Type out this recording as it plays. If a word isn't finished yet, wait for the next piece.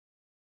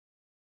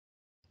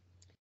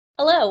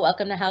Hello,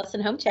 welcome to House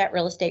and Home Chat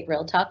Real Estate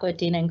Real Talk with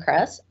Dena and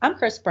Chris. I'm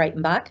Chris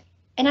Breitenbach.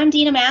 And I'm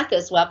Dena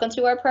Mathis. Welcome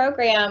to our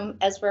program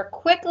as we're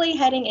quickly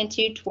heading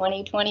into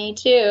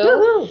 2022.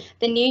 Woo-hoo.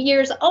 The new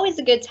year is always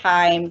a good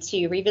time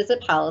to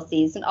revisit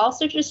policies and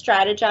also to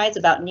strategize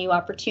about new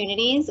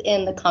opportunities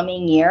in the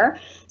coming year.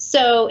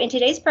 So in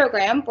today's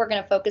program, we're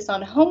going to focus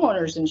on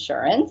homeowners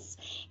insurance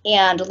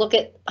and look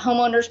at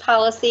homeowners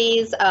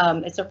policies.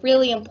 It's a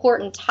really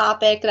important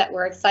topic that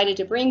we're excited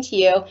to bring to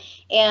you,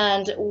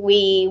 and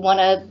we want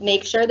to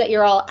make sure that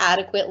you're all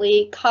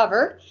adequately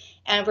covered.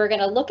 And we're going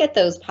to look at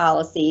those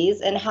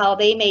policies and how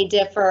they may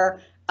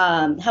differ,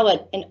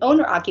 how an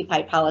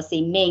owner-occupied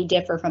policy may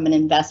differ from an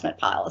investment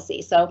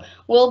policy. So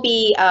we'll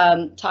be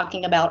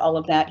talking about all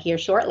of that here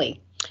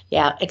shortly.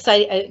 Yeah,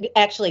 exciting.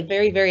 Actually,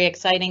 very, very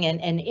exciting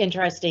and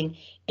interesting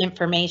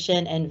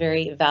information and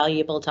very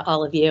valuable to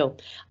all of you.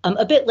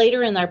 A bit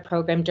later in our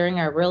program, during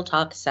our Real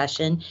Talk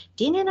session,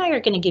 Dena and I are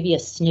going to give you a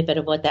snippet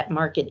of what that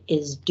market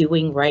is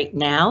doing right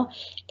now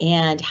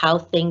and how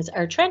things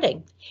are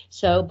trending.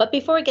 So, but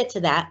before we get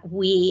to that,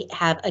 we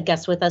have a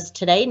guest with us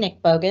today,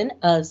 Nick Bogan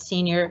of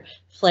Senior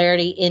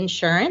Flaherty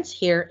Insurance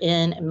here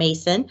in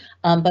Mason,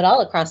 but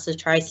all across the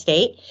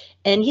tri-state.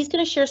 And he's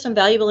going to share some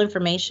valuable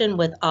information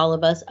with all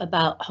of us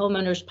about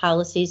homeowners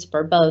policies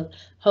for both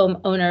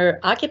homeowner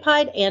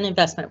occupied and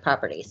investment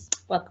properties.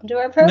 Welcome to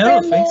our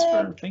program.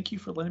 No, thank you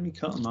for letting me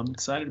come. I'm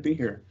excited to be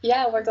here.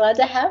 Yeah, we're glad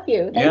to have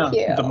you. Thank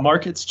you. The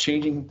market's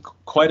changing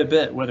quite a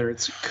bit, whether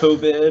it's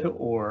COVID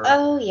or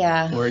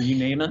or you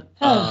name it.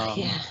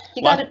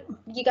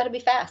 You gotta be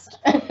fast.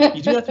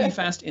 You do have to be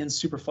fast and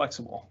super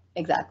flexible.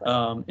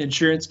 Exactly.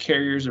 Insurance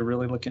carriers are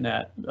really looking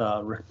at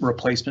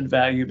replacement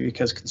value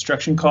because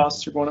construction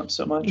costs are going up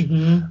so much.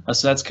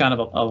 So that's kind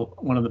of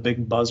one of the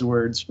big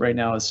buzzwords right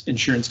now is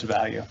insurance to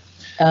value.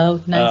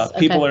 Oh, nice.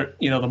 People are,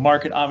 the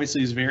market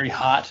obviously is very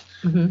hot.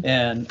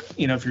 And,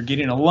 if you're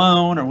getting a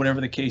loan or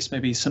whatever the case may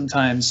be,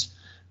 sometimes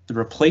the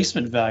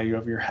replacement value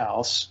of your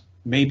house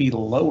may be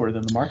lower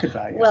than the market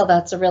value. Well,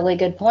 that's a really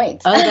good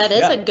point. Oh, that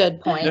is a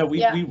good point.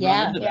 We run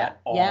into that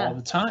all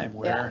the time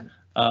where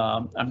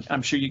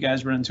I'm sure you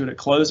guys run into it at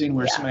closing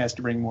where somebody has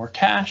to bring more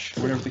cash,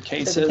 whatever the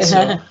case is.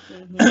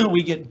 So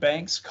we get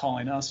banks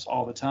calling us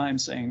all the time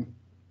saying,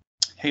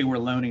 hey, we're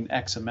loaning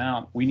X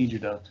amount. We need you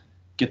to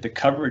get the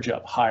coverage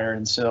up higher.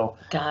 And so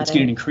it's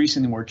getting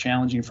increasingly more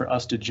challenging for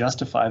us to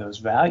justify those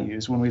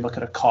values when we look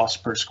at a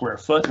cost per square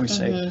foot and we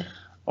say,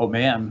 oh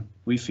man,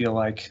 we feel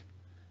like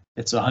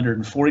it's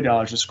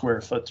 $140 a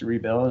square foot to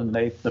rebuild, and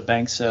the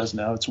bank says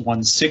no, it's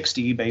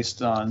 $160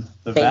 based on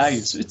the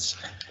values.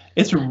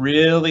 It's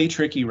really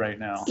tricky right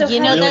now. So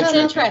that's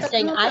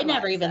interesting. I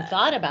never even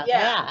thought about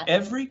that.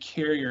 Every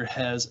carrier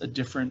has a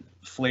different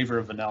flavor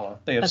of vanilla.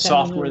 They have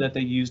software that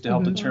they use to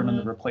help determine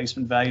the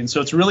replacement value, and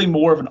so it's really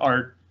more of an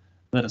art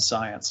than a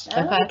science.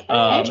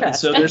 Okay.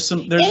 So there's a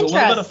little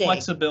bit of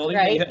flexibility,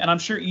 and I'm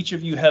sure each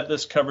of you have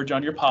this coverage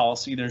on your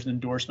policy. There's an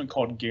endorsement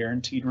called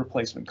guaranteed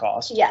replacement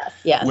cost.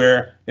 Yes.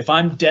 Where if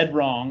I'm dead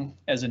wrong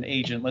as an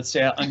agent, let's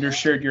say I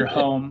undershired your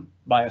home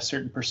by a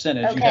certain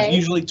percentage, you have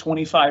usually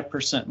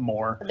 25%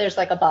 more. There's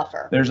like a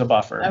buffer. There's a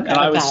buffer, and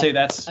I would say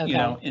that's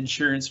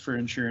insurance for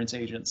insurance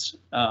agents.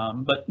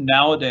 But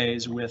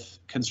nowadays with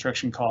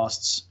construction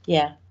costs,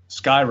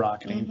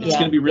 skyrocketing. It's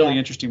going to be really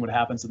interesting what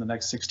happens in the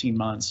next 16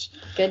 months.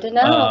 Good to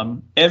know.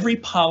 Every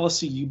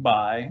policy you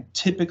buy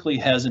typically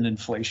has an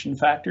inflation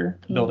factor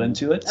built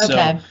into it.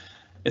 So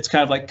it's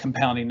kind of like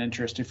compounding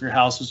interest. If your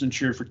house was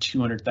insured for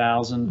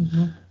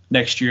 $200,000,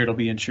 next year it'll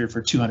be insured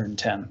for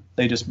 $210,000.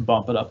 They just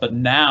bump it up. But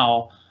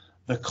now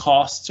the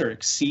costs are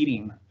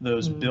exceeding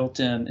those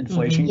built-in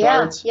inflation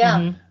guards.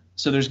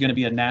 So there's going to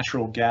be a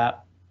natural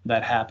gap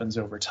that happens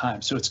over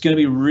time. So it's going to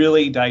be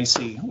really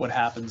dicey what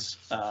happens,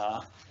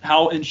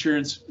 how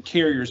insurance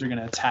carriers are going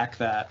to attack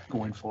that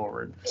going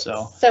forward.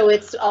 So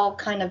it's all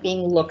kind of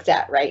being looked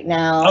at right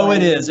now. Oh,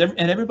 it is. And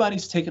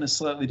everybody's taking a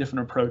slightly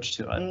different approach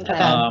to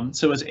it.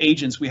 So as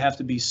agents, we have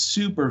to be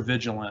super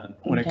vigilant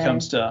when it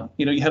comes to,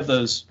 you have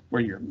those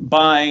where you're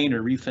buying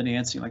or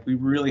refinancing. Like we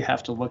really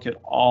have to look at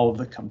all of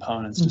the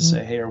components to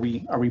say, hey, are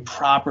we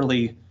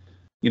properly,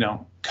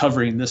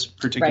 covering this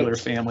particular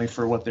family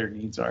for what their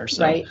needs are.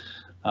 So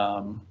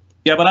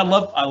but I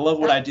love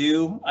what I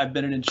do. I've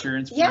been in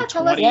insurance for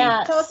 20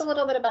 years. Tell us a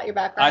little bit about your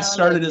background. I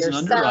started as an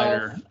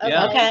underwriter.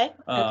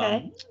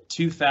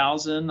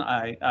 2000,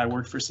 I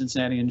worked for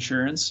Cincinnati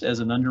Insurance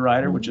as an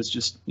underwriter, which is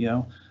just,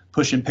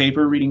 pushing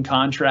paper, reading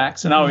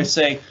contracts. And I always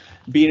say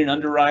being an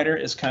underwriter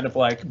is kind of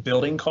like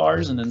building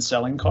cars and then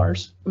selling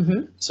cars.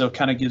 So it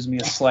kind of gives me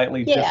a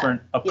slightly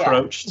different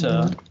approach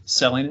to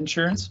selling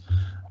insurance.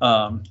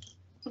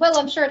 Well,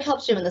 I'm sure it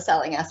helps you in the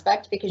selling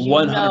aspect because you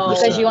 100%. know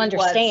because you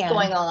understand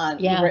what's going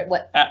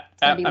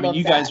on.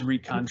 You guys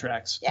read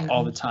contracts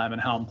all the time and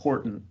how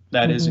important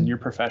that is in your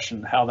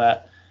profession, how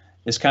that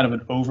is kind of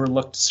an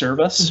overlooked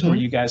service where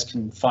you guys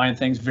can find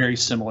things very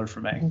similar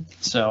for me.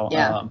 So,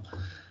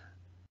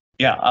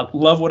 I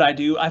love what I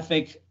do. I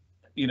think,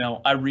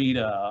 I read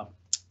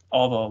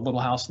all the Little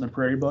House on the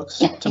Prairie books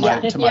to my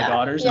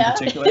daughters in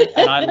particular,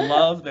 and I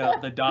love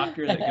the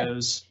doctor that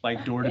goes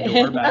like door to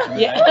door back in the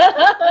day.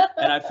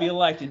 And I feel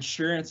like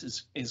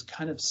insurance is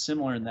kind of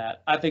similar in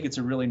that. I think it's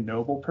a really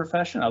noble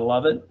profession. I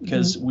love it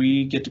because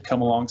we get to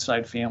come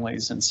alongside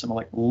families in some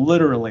like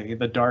literally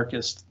the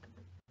darkest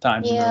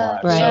times in their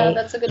lives. Right. Yeah,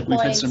 that's a good point. We've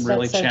had some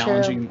really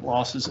challenging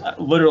losses.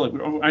 Literally,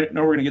 I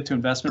know we're going to get to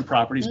investment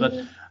properties, but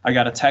I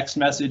got a text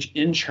message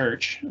in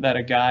church that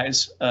a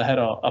guy's had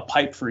a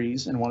pipe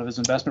freeze in one of his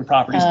investment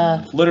properties.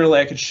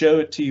 Literally, I could show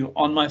it to you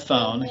on my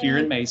phone here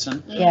in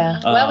Mason. Yeah.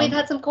 Well, we've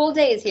had some cold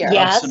days here.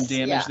 Yes. Some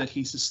damage that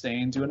he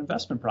sustained to an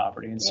investment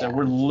property. And so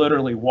we're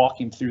literally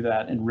walking through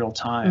that in real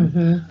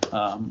time.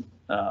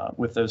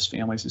 With those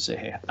families who say,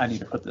 hey, I need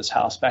to put this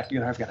house back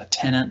together. I've got a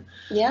tenant.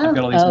 Yeah. I've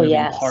got all these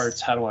moving parts.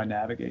 How do I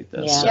navigate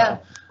this? Yeah.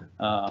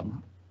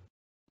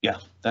 So,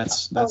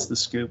 that's the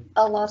scoop.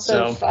 A lot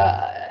of,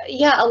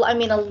 I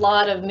mean, a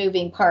lot of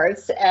moving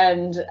parts.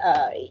 And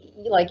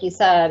like you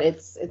said,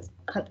 it's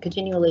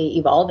continually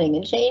evolving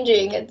and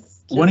changing.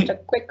 It's just a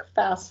quick,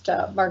 fast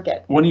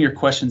market. One of your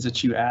questions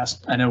that you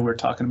asked, I know we're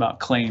talking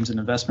about claims and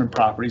investment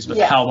properties, but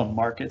how the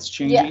market's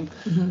changing.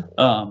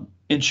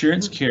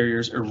 Insurance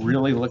carriers are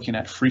really looking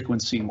at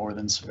frequency more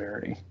than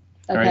severity.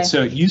 All right.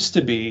 So it used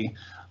to be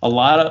a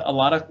lot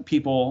of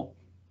people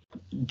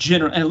and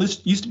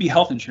it used to be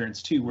health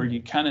insurance too, where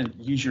you kind of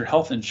use your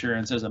health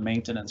insurance as a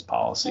maintenance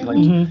policy. Like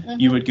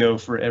you would go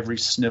for every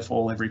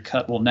sniffle, every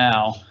cut. Well,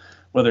 now,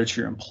 whether it's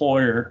your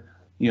employer,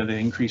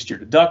 they increased your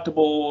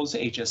deductibles,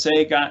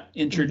 HSA got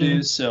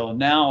introduced. So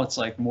now it's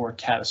like more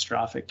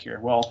catastrophic care.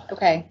 Well,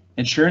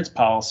 insurance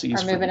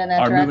policies are moving in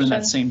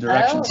that same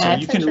direction. So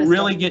you can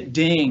really get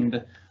dinged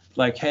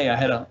like, hey, I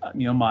had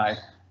my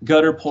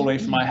gutter pulled away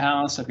from my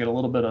house. I've got a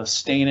little bit of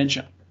stainage.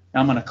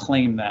 I'm going to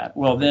claim that.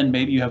 Well, then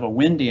maybe you have a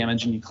wind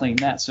damage and you claim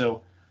that.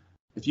 So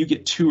if you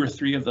get 2 or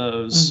 3 of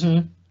those,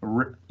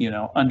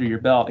 under your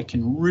belt, it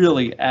can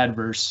really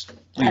adversely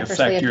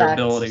affect your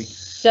ability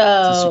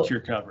to secure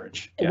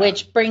coverage.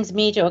 Which brings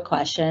me to a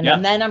question,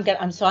 and then I'm going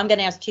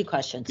to ask 2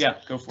 questions. Yeah,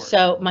 go for it.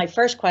 So my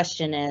first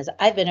question is,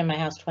 I've been in my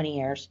house 20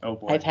 years. Oh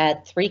boy. I've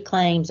had 3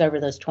 claims over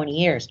those 20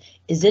 years.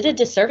 Is it a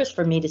disservice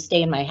for me to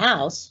stay in my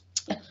house?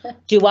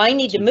 Do I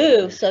need to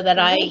move so that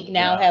I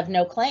now have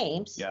no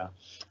claims? Yeah.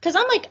 Because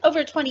I'm like,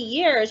 over 20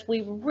 years,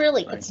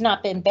 it's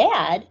not been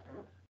bad.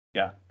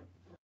 Yeah.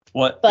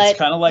 It's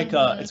kind of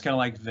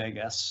like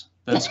Vegas.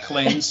 Those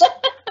claims,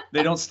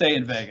 they don't stay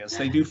in Vegas.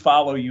 They do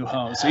follow you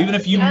home. So even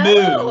if you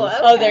move,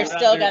 they're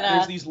still gonna.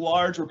 There's these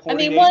large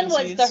reporting agencies. One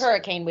was the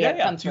hurricane we had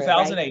come through.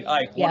 2008,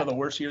 Ike, one of the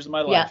worst years of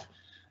my life.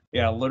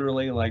 Yeah,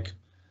 literally like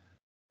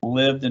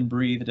lived and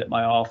breathed at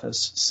my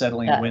office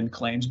settling wind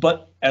claims.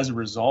 But as a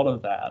result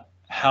of that,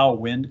 how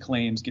wind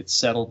claims get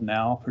settled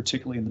now,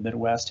 particularly in the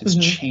Midwest, has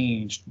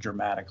changed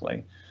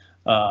dramatically.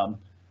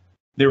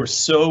 There were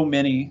so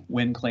many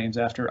wind claims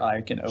after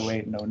Ike in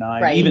 08 and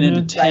 09, even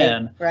into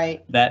 10,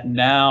 that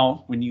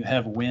now when you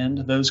have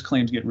wind, those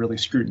claims get really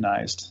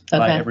scrutinized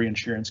by every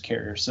insurance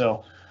carrier.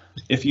 So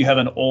if you have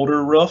an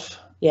older roof,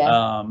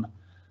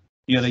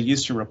 they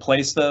used to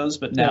replace those,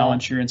 but now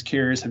insurance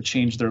carriers have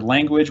changed their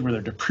language where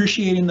they're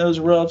depreciating those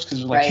roofs because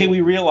they're like, hey,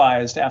 we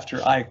realized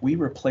after Ike, we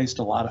replaced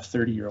a lot of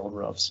 30-year-old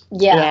roofs.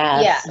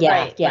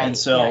 And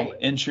so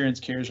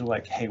insurance carriers are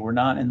like, hey, we're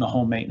not in the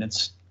home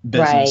maintenance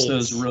business.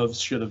 Those roofs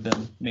should have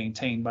been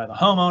maintained by the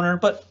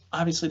homeowner, but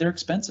obviously they're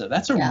expensive.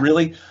 That's a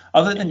really,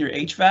 other than your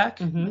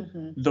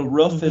HVAC, the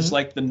roof is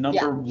like the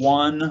number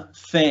one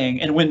thing,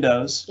 and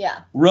windows.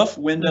 Roof,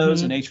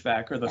 windows, and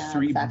HVAC are the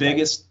 3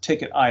 biggest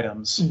ticket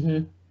items.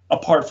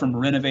 Apart from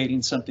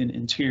renovating something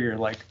interior,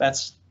 like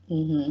that's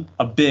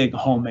a big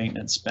home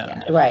maintenance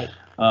spend.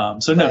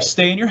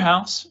 Stay in your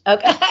house.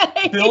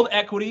 Build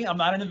equity. I'm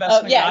not an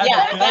investment guy.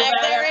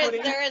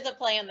 There is a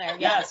plan there.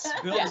 Yes.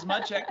 Build as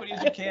much equity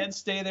as you can.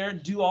 Stay there.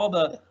 Do all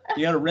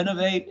you got to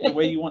renovate the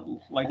way you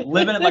want, like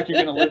live in it like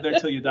you're going to live there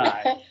till you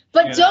die.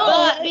 But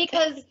don't,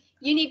 because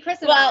you need Chris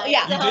to help you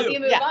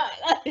move on.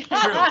 True.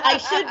 I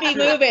should be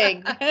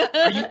moving.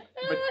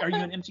 Are you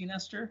an empty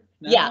nester?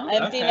 No? Yeah,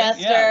 empty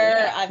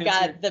nester. I've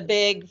got the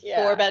big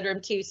 4-bedroom,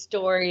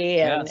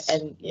 2-story, and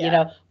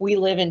we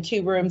live in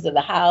 2 rooms of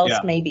the house,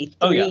 maybe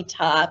 3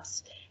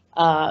 tops.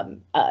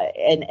 And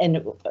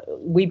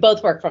we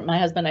both work from, my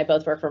husband and I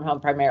both work from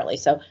home primarily.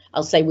 So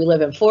I'll say we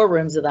live in 4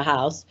 rooms of the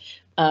house.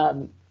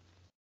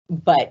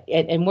 But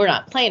we're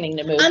not planning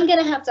to move. I'm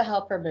gonna have to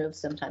help her move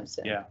sometime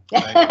soon. Yeah.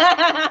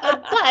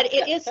 But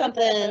it is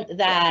something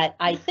that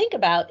I think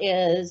about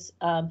is,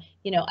 I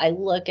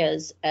look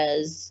as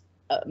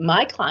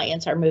my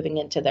clients are moving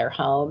into their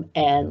home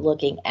and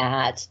looking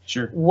at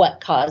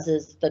what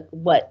prices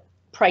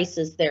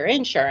their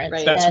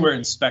insurance. That's where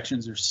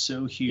inspections are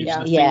so huge.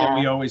 The thing that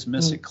we always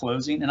miss at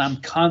closing, and I'm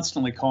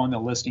constantly calling the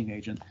listing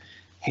agent.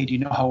 hey, do you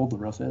know how old the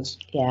roof is?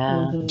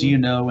 Yeah. Do you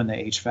know when the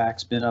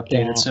HVAC's been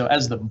updated? Yeah. So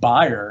as the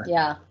buyer,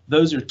 Yeah.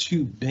 those are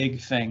two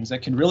big things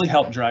that can really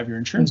help drive your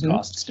insurance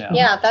costs down.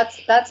 Yeah,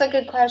 that's a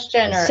good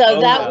question. So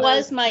that yeah.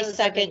 was my those are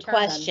second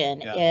determined.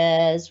 question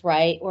is,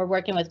 right, we're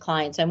working with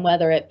clients, and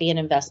whether it be an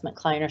investment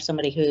client or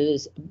somebody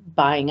who's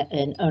buying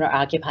an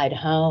owner-occupied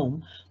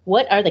home,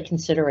 what are the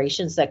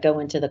considerations that go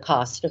into the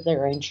cost of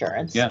their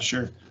insurance? Yeah,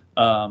 sure.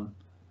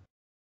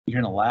 You're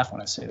going to laugh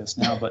when I say this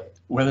now, but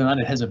whether or not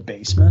it has a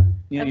basement,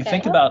 you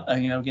think about,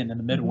 again, in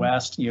the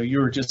Midwest, you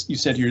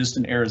said you're just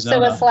in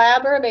Arizona. So a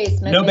slab or a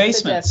basement No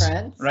makes basements, a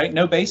difference. right?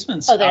 No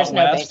basements there's out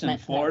no west basement.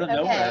 in Florida, Okay.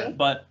 nowhere.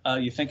 But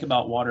you think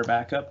about water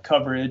backup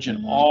coverage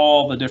and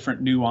all the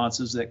different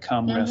nuances that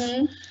come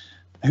with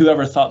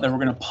whoever thought they were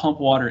going to pump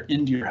water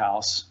into your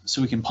house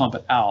so we can pump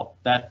it out.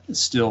 That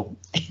still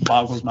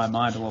boggles my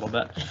mind a little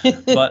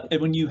bit. But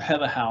when you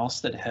have a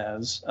house that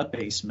has a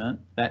basement,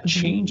 that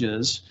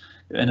changes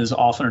and is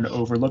often an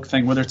overlooked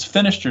thing, whether it's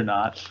finished or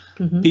not.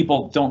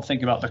 People don't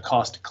think about the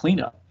cost to clean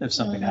up if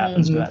something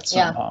happens to that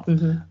sump pump.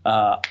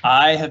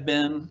 I have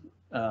been,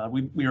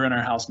 we were in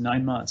our house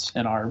 9 months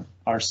and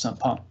our sump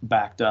pump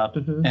backed up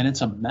and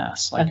it's a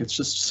mess. Like it's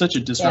just such a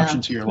disruption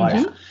to your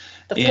life.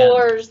 The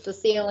floors, the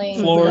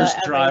ceilings, floors,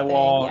 everything.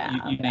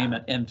 drywall, you name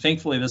it. And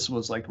thankfully this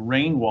was like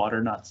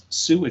rainwater, not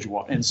sewage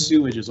water. And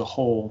sewage is a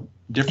whole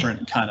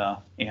different kind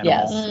of animal.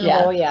 Yes.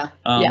 Oh yeah.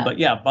 But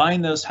yeah,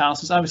 buying those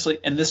houses, obviously,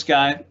 and this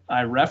guy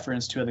I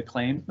referenced who had the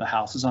claim, the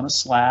house is on a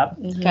slab.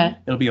 Okay.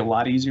 It'll be a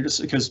lot easier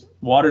to, because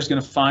water is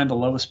going to find the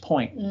lowest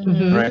point,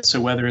 right?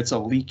 So whether it's a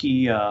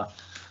leaky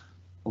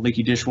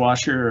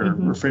dishwasher or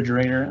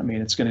refrigerator, I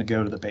mean, it's going to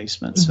go to the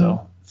basement.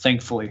 So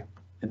thankfully,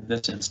 in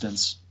this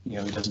instance, he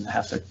doesn't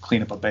have to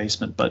clean up a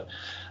basement, but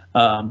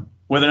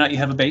whether or not you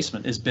have a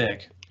basement is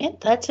big. Yeah,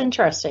 that's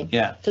interesting.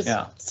 Yeah.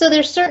 So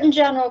there's certain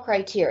general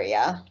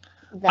criteria.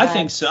 I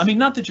think so. I mean,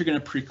 not that you're going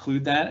to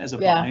preclude that as a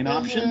buying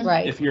option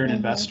Right. if you're an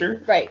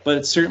investor, Right. but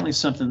it's certainly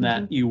something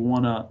that you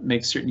want to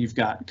make certain you've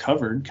got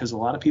covered, because a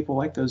lot of people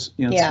like those.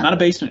 It's not a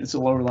basement; it's a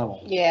lower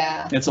level.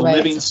 Yeah. It's a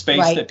living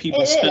space that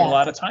people spend a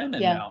lot of time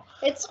in now.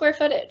 It's square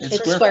footage. It's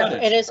square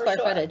footage. It is square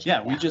footage.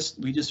 Yeah, we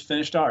just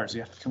finished ours.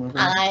 You have to come over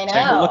I and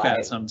take a know. look at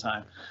it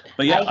sometime.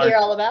 But yeah, I hear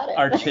all about it.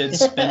 our kids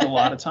spend a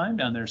lot of time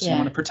down there, so you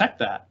want to protect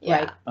that.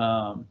 Yeah.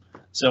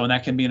 So, and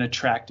that can be an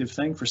attractive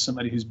thing for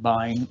somebody who's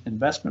buying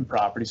investment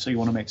property. So you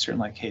want to make certain,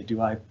 like, hey,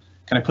 can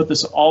I put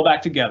this all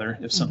back together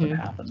if something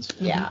happens?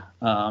 Yeah.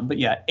 But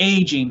yeah,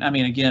 aging, I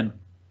mean, again,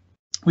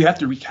 we have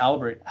to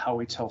recalibrate how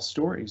we tell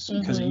stories,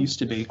 because it used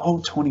to be,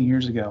 20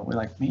 years ago. We're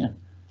like, man,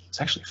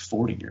 it's actually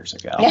 40 years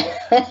ago.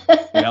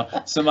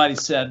 Somebody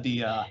said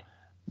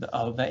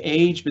the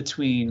age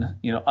between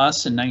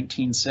us and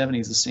 1970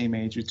 is the same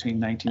age between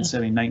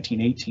 1970 and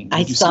 1918.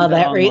 I saw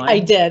that. I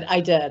did,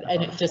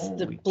 and it just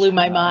Holy blew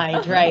my cow.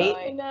 mind. Right.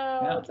 I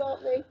know.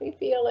 Don't make me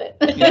feel it.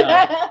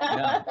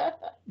 Yeah.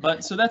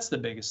 But so that's the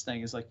biggest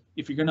thing, is like,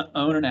 if you're going to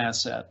own an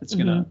asset that's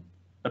going to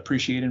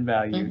appreciate in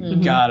value,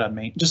 you gotta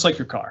just like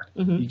your car,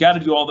 you got to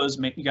do all those.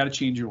 You got to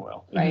change your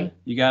oil. Right.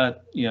 You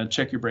got to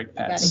check your brake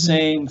pads.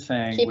 Same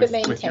thing Keep it with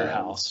your maintained.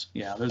 house.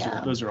 Yeah,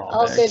 those are all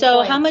All big. good So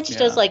points. how much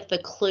does like the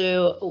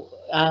clue,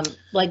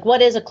 like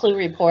what is a clue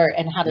report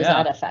and how does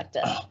that affect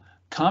it?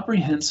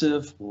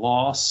 Comprehensive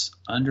loss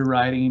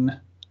underwriting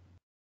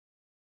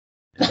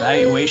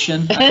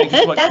evaluation. I think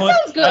is what That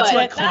sounds good. That's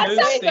what That clue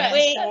sounds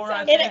stands good. for.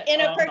 I In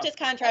think. a purchase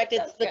contract,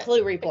 it's the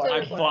clue report.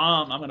 I'm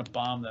going to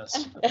bomb this.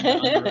 on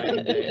the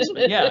underwriting days.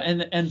 But yeah,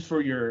 and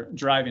for your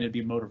driving, it'd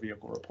be motor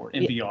vehicle report,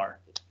 MVR.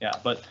 Yeah,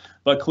 but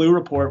clue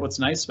report, what's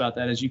nice about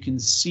that is you can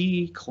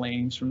see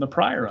claims from the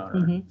prior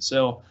owner.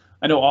 So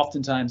I know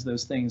oftentimes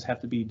those things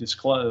have to be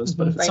disclosed,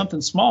 but if it's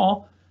something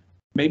small,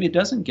 maybe it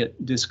doesn't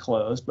get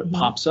disclosed, but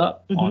pops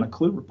up on a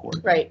clue report.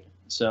 Right.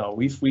 So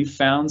we've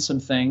found some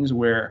things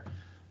where,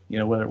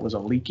 whether it was a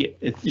leak,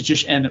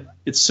 and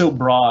it's so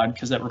broad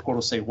because that report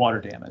will say water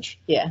damage.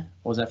 Yeah.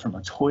 Was that from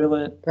a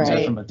toilet? Was that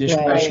Right. from a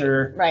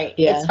dishwasher? Right.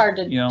 Yeah. It's hard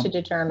to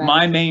determine.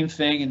 My main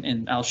thing,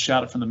 and I'll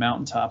shout it from the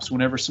mountaintops,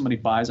 whenever somebody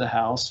buys a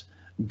house,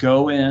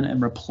 go in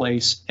and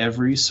replace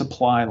every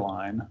supply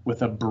line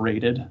with a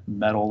braided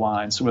metal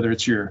line. So whether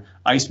it's your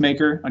ice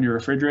maker on your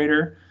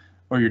refrigerator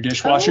or your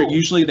dishwasher,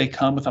 usually they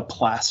come with a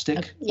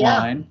plastic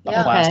line,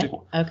 a plastic.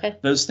 Okay.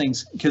 Those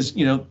things, because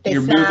They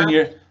you're snap.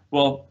 moving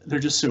they're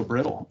just so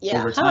brittle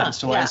over time.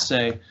 So Yeah. I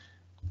say,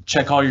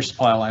 check all your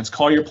supply lines,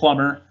 call your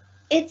plumber,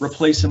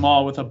 replace them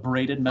all with a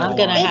braided metal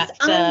gonna line. have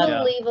It's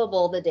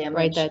unbelievable the damage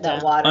Write that down.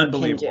 water can do.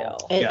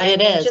 Unbelievable.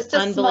 It is Just a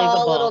unbelievable.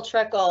 small little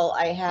trickle.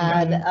 I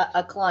had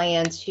a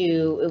client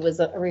who, it was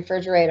a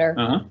refrigerator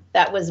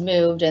that was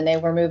moved, and they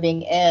were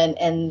moving in,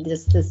 and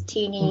this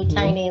teeny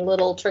tiny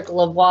little trickle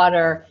of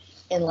water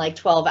in like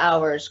 12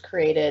 hours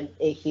created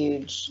a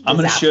huge I'm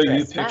going to show you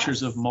disastrous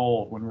pictures mess. of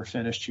mold when we're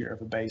finished here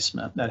of a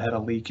basement that had a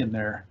leak in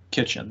their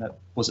kitchen that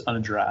was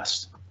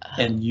unaddressed.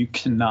 And you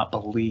cannot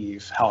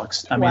believe how,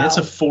 it's a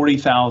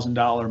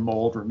 $40,000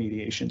 mold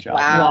remediation job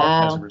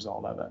as a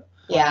result of it.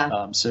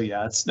 Yeah. So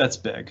yeah, that's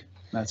big.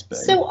 That's big.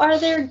 So are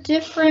there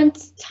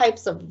different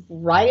types of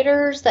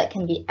riders that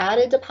can be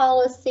added to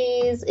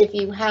policies if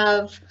you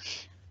have,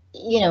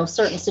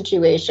 certain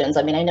situations?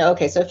 I mean, I know,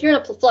 okay, so if you're in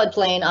a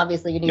floodplain,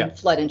 obviously you need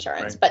flood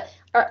insurance, but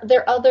are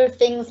there other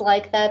things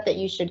like that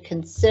you should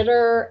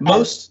consider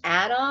as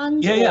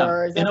add-ons?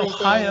 Or is in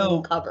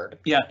Ohio covered?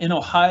 Yeah, in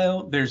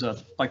Ohio, there's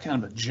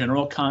kind of a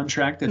general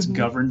contract that's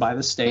governed by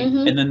the state,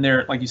 and then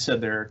there, like you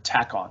said, there are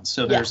tack-ons.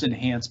 So there's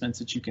enhancements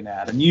that you can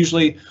add, and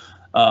usually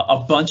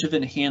a bunch of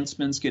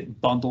enhancements get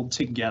bundled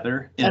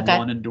together in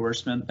one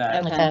endorsement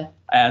that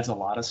adds a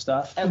lot of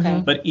stuff.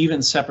 But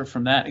even separate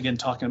from that, again,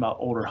 talking about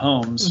older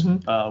homes,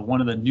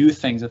 one of the new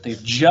things that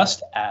they've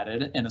just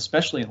added, and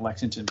especially in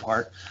Lexington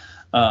Park,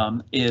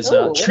 is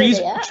trees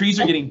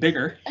are getting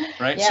bigger,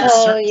 right? Yeah.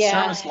 So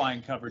service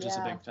line coverage is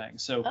a big thing.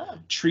 So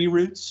tree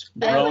roots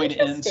growing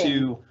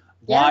into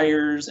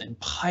wires and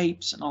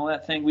pipes and all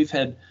that thing. We've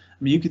had,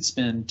 you could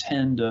spend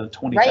 $10,000 to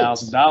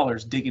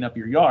 $20,000 digging up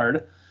your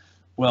yard.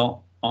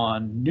 Well,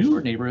 on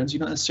newer neighborhoods, you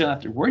don't necessarily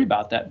have to worry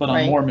about that, but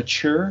on more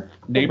mature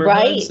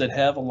neighborhoods that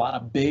have a lot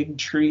of big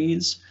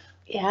trees,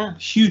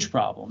 huge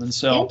problem. And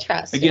so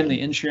again, the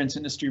insurance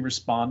industry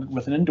responded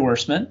with an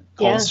endorsement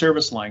called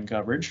service line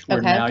coverage,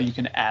 where now you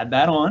can add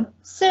that on.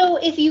 So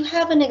if you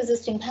have an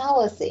existing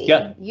policy,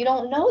 you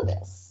don't know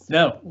this.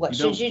 No. What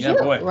should you do?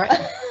 Boy.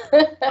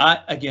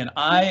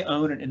 I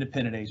own an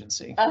independent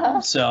agency.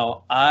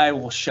 So I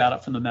will shout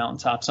out from the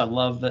mountaintops. I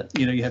love that,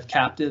 you have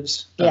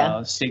captives,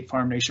 State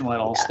Farm, Nationwide,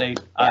 Allstate.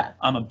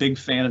 I'm a big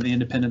fan of the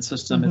independent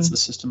system. It's the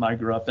system I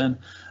grew up in.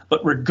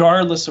 But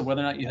regardless of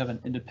whether or not you have an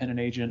independent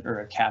agent or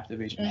a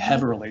captive agent,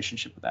 have a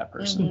relationship with that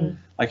person.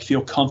 Like,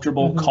 feel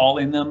comfortable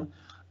calling them,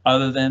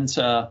 other than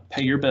to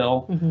pay your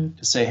bill,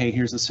 to say, hey,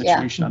 here's the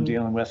situation I'm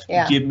dealing with.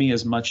 Give me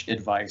as much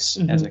advice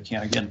as I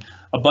can. Again,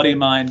 a buddy of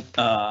mine,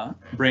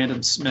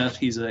 Brandon Smith,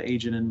 he's an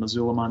agent in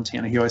Missoula,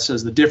 Montana. He always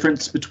says the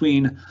difference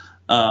between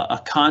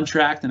a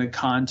contract and a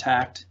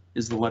contact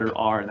is the letter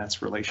R, and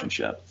that's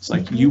relationship. It's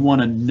like you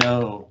want to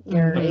know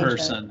the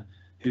person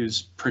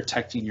who's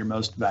protecting your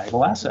most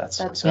valuable assets.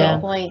 That's a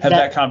good point. Have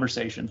that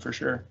conversation for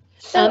sure.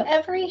 So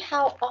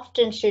how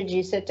often should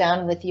you sit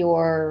down with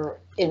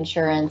your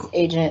insurance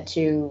agent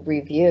to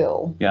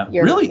review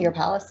your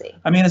policy?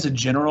 I mean, as a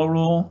general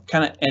rule,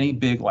 kind of any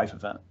big life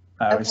event.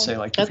 I always say,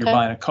 like, if you're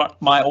buying a car,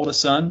 my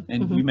oldest son,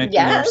 and you may be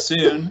there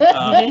soon.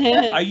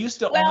 I used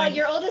to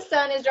your oldest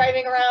son is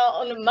driving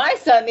around my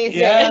son these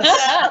days.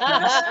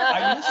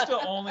 I used to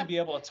only be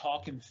able to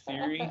talk in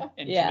theory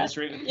and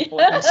commiserate with people.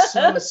 I'm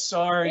so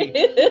sorry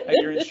that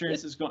your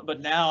insurance is going, but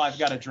now I've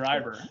got a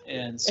driver,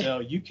 and so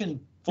you can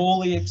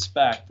fully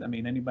expect. I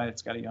mean, anybody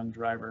that's got a young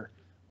driver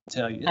will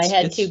tell you. I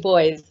had two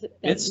boys.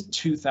 It's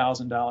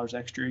 $2,000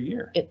 extra a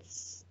year.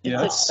 It's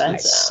expensive.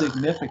 It's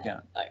significant.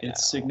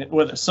 It's significant,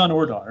 whether son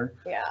or daughter.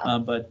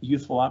 But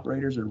youthful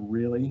operators are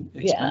really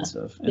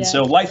expensive, and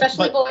so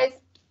especially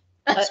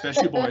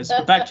boys.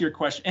 But back to your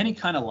question, any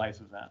kind of life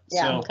event.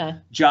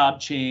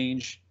 Job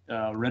change,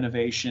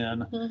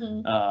 renovation.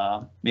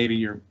 Maybe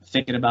you're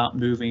thinking about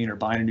moving or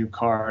buying a new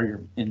car.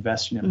 You're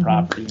investing in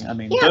property. I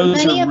mean,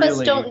 those many are of us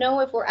don't know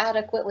if we're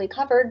adequately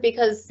covered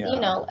because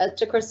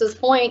to Chris's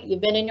point,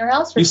 you've been in your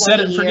house for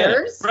 20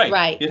 years.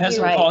 Right. It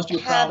hasn't caused you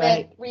a problem.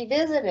 Haven't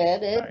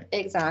revisited it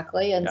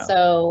exactly, and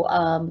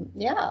so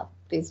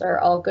these are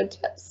all good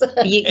tips.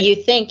 you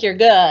think you're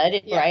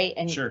good, right?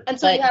 And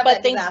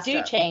but things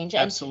do change.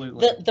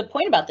 Absolutely. And the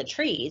point about the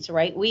trees,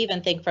 right? We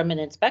even think from an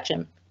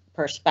inspection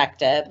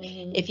perspective,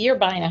 if you're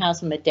buying a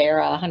house in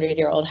Madera, a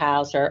 100-year-old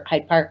house, or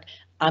Hyde Park,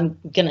 I'm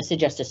going to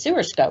suggest a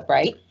sewer scope,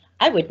 right?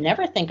 I would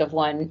never think of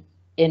one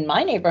in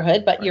my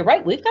neighborhood, but you're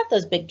right. We've got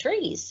those big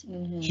trees.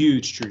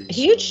 Huge trees.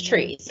 Huge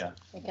trees.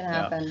 It can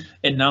happen.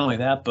 And not only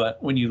that,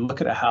 but when you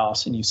look at a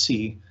house and you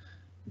see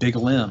big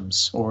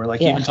limbs, or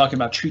like even talking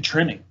about tree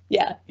trimming.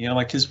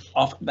 Because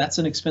that's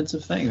an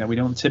expensive thing that we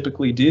don't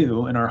typically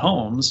do in our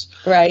homes.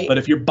 Right. But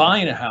if you're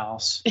buying a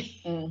house,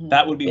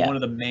 that would be one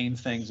of the main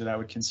things that I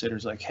would consider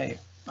is like, hey,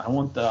 I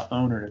want the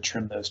owner to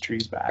trim those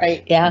trees back.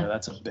 Right.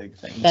 That's a big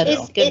thing.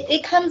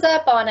 It comes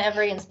up on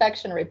every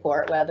inspection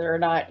report, whether or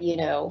not,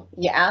 you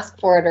ask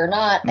for it or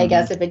not. I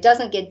guess if it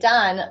doesn't get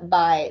done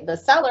by the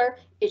seller,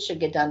 it should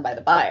get done by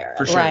the buyer.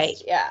 For sure. Right.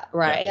 Yeah.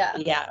 Right.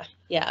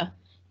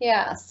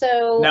 Yeah.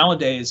 So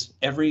nowadays,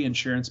 every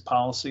insurance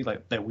policy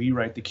that we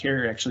write, the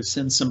carrier actually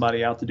sends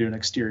somebody out to do an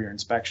exterior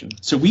inspection.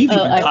 So we've even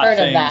caught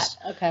things.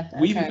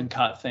 We've even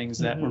caught things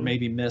that were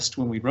maybe missed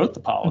when we wrote the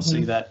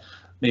policy, that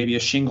maybe a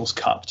shingle's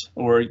cupped,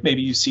 or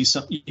maybe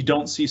you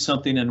don't see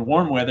something in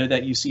warm weather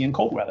that you see in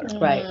cold weather.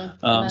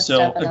 Right.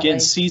 So again,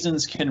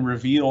 seasons can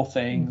reveal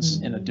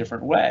things in a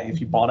different way. If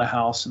you bought a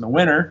house in the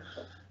winter,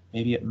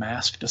 maybe it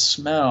masked a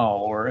smell,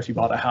 or if you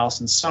bought a house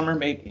in summer,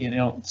 maybe,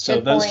 so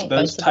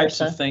those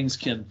types of things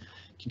can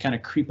kind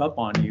of creep up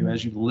on you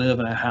as you live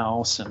in a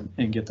house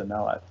and get to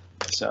know it.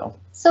 So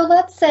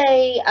let's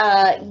say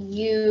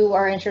you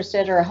are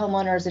interested, or a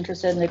homeowner is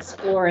interested in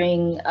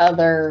exploring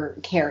other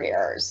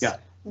carriers.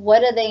 What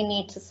do they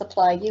need to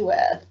supply you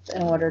with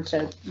in order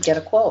to get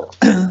a quote?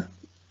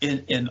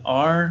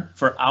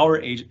 For our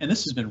agent, and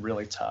this has been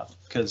really tough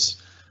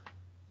because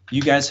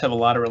you guys have a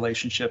lot of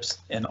relationships,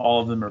 and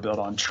all of them are built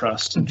on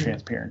trust and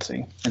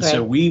transparency. And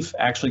so we've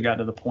actually gotten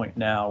to the point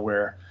now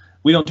where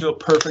we don't do it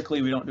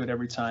perfectly. We don't do it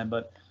every time,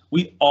 but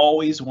we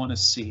always want to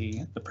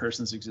see the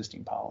person's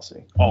existing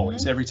policy,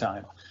 always, every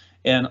time.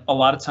 And a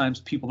lot of times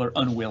people are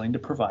unwilling to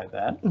provide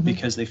that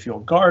because they feel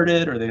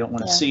guarded or they don't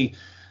want to see.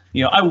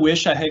 You know, I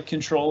wish I had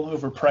control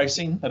over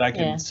pricing, that I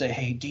can say,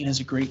 hey, Dena's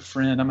a great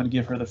friend, I'm going to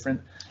give her the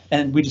friend.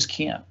 And we just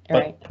can't.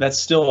 But that's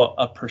still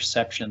a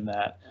perception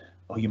that,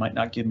 oh, you might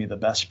not give me the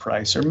best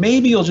price, or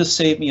maybe you'll just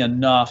save me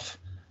enough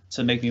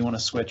to make me want to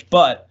switch.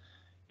 But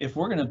if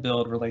we're going to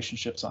build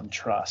relationships on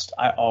trust,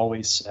 I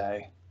always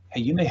say,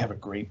 hey, you may have a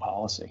great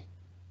policy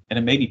and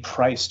it may be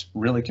priced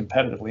really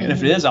competitively. And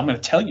if it is, I'm going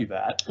to tell you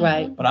that.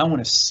 But I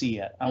want to see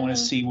it. I want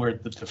to see where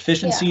the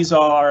deficiencies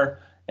are,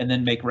 and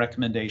then make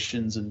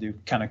recommendations and do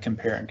kind of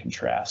compare and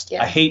contrast.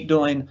 I hate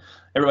doing,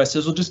 everybody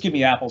says, well, just give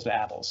me apples to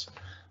apples.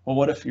 Well,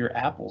 what if your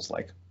apple's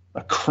like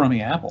a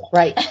crummy apple?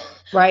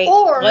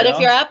 Or what if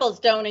your apples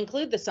don't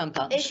include the sump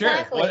pump?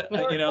 Exactly. Or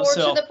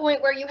to the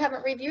point where you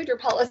haven't reviewed your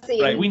policy.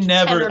 We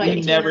never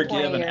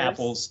give an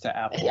apples to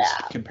apples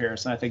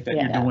comparison. I think that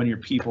you're doing your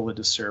people a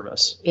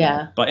disservice.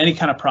 But any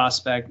kind of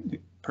prospect,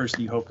 person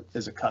you hope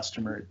is a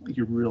customer,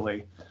 you're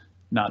really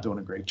not doing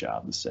a great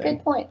job to say.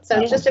 Good point. So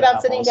it's just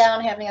about sitting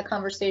down, having a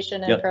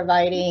conversation, and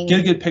providing. Get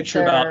a good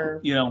picture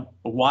about, you know,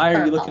 why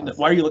are you looking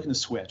to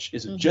switch?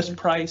 Is it just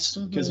price?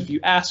 Because if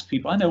you ask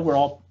people, I know we're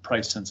all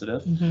price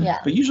sensitive,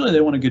 but usually they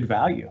want a good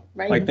value.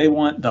 Like they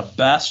want the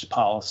best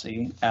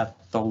policy at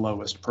the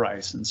lowest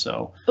price, and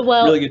so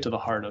really get to the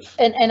heart of.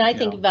 And I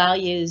think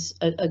value's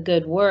a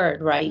good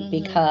word, right?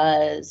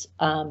 Because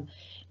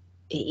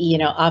you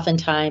know,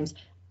 oftentimes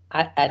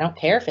I don't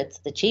care if it's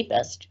the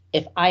cheapest.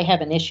 If I have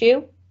an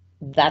issue,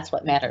 that's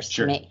what matters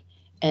to me.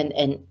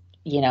 And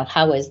you know,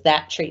 how is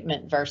that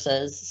treatment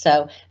versus,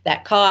 so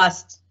that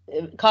cost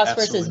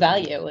versus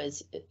value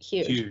is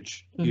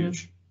huge.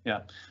 Huge. Yeah.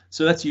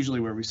 So that's usually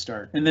where we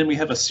start. And then we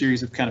have a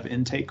series of kind of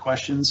intake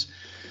questions.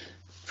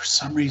 For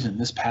some reason,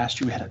 this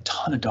past year we had a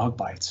ton of dog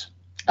bites.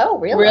 Oh,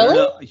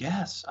 really?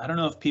 Yes. I don't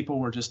know if people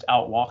were just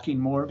out walking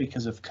more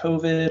because of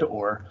COVID,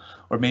 or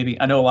maybe,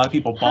 I know a lot of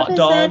people bought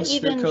dogs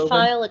through COVID. How does that even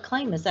file a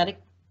claim? Is that a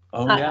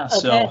Oh yeah,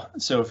 okay.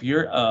 So if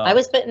you're I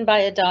was bitten by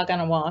a dog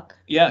on a walk.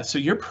 Yeah, so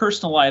your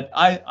personal life,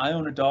 I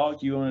own a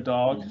dog, you own a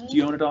dog. Do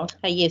you own a dog?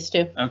 I used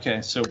to.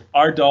 Okay, so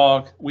our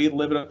dog, we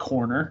live in a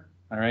corner,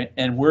 all right,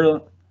 and we're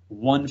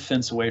one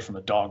fence away from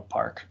a dog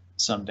park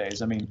some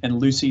days. I mean, and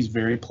Lucy's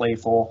very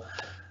playful.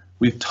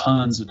 We have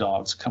tons of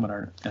dogs come in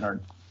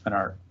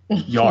our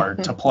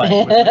yard to play.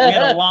 We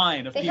had a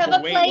line of people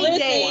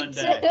waiting one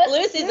day.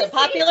 Lucy's a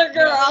popular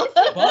girl.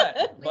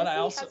 But I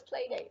also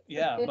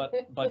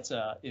but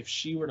if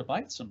she were to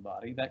bite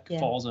somebody, that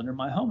falls under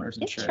my homeowner's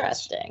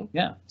insurance. Interesting.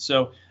 Yeah.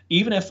 So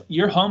even if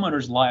your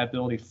homeowner's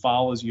liability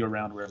follows you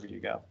around wherever you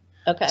go.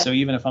 Okay. So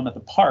even if I'm at the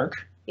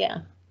park.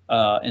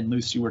 And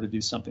Lucy were to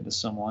do something to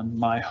someone,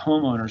 my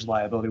homeowner's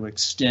liability would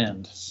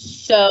extend.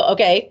 So,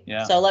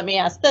 so let me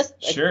ask this.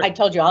 Sure. I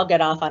told you I'll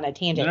get off on a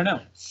tangent.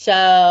 No.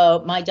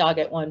 So my dog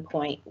at one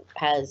point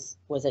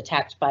was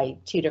attacked by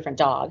two different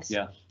dogs.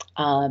 Yeah.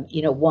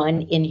 You know,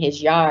 one in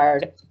his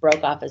yard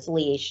broke off his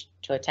leash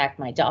to attack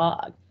my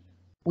dog.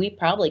 We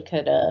probably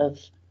could have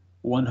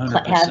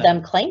 100% had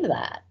them claim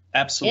that.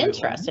 Absolutely.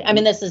 Interesting. I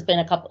mean, this has been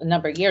a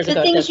number of years ago.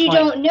 The things you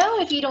don't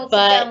know if you don't sit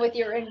down with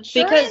your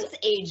insurance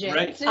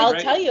agent. I'll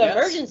tell you,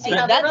 emergency.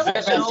 That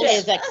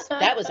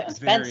was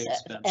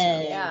expensive.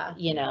 And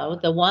you know,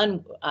 the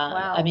one.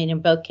 I mean,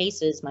 in both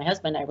cases, my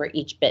husband and I were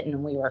each bitten,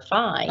 and we were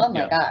fine. Oh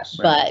my gosh!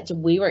 But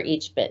we were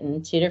each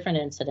bitten. 2 different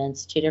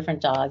incidents, 2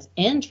 different dogs.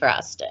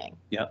 Interesting.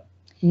 Yep.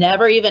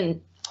 Never even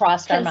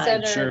crossed our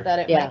mind. Considered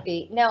that it might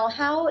be. Now,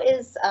 how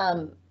is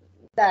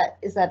that?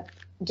 Is that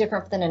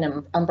different than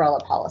an umbrella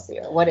policy,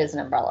 or what is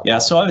an umbrella policy? Yeah,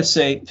 so I would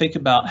say think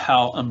about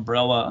how an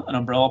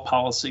umbrella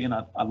policy, and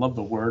I love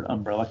the word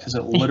umbrella because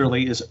it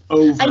literally is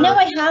over. I know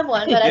I have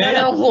one, but I don't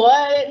know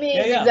what it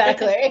means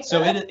exactly.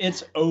 So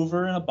it's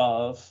over and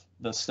above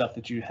the stuff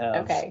that you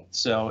have. Okay.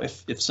 So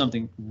if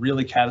something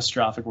really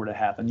catastrophic were to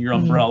happen, your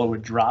umbrella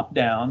would drop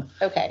down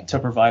to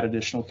provide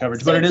additional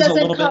coverage. So but it is a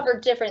little doesn't cover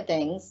different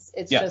things.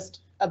 It's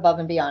just above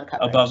and beyond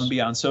coverage. Above and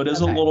beyond. So it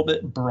is a little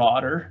bit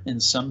broader in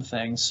some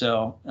things.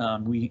 So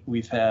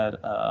we've had,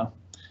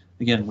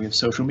 again, we have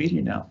social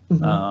media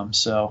now.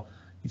 So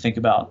you think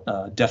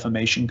about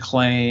defamation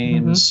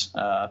claims,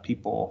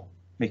 people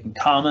making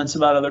comments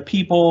about other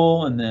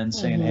people and then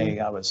saying, hey,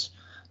 I was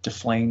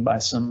defamed by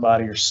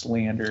somebody or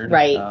slandered.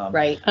 Right.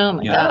 Oh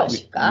my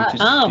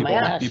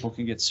gosh. People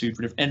can get sued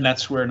for different, and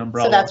that's where an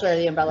umbrella. So that's where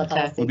the umbrella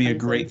policy would be a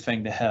great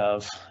thing to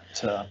have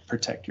to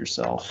protect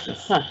yourself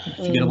if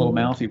you get a little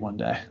mouthy one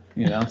day,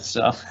 you know.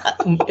 So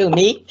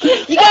me?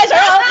 You guys are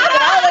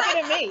all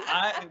looking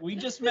at me. We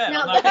just met.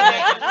 I'm not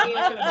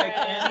going to make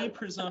any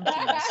presumptions.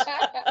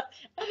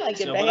 I'm like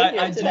good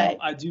behavior today.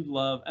 I do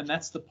love, and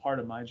that's the part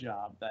of my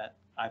job that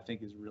I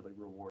think is really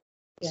rewarding.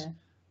 Yeah.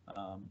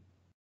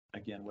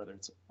 Again, whether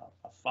it's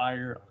a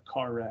fire, a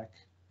car wreck,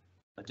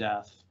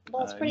 death.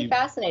 Well, it's pretty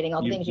fascinating,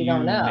 all the things you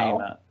don't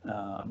know.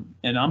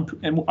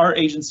 And our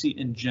agency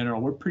in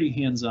general, we're pretty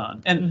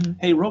hands-on. And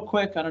hey, real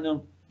quick, I don't know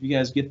if you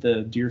guys get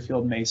the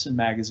Deerfield Mason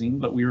magazine,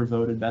 but we were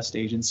voted best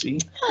agency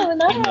in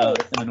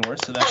the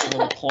North. So that's a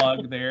little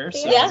plug there.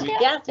 So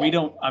we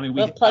don't, I mean,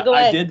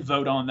 I did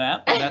vote on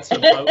that, but that's a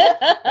vote.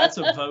 That's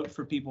a vote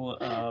for people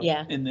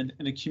in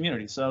the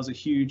community. So that was a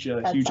huge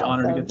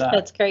honor to get that.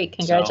 That's great.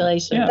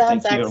 Congratulations. So,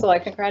 that's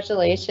excellent.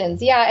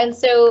 Congratulations. Yeah. And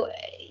so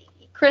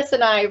Chris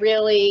and I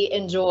really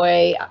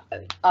enjoy,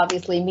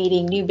 obviously,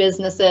 meeting new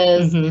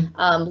businesses,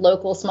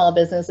 local small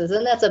businesses,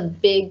 and that's a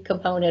big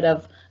component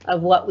of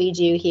what we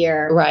do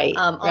here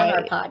on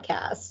our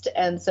podcast.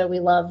 And so we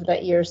love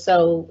that you're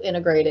so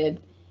integrated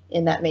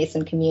in that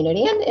Mason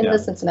community and in the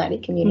Cincinnati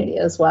community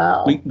as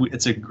well.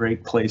 It's a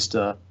great place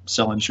to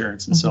sell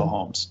insurance and sell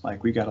homes.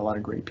 Like, we got a lot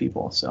of great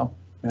people, so.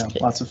 Yeah,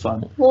 lots of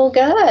fun. Well,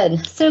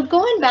 good. So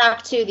going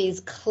back to these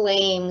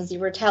claims, you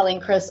were telling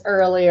Chris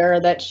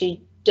earlier that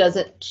she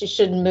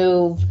shouldn't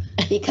move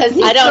because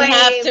I don't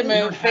have to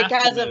move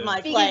because of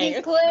my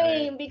claims.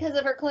 Because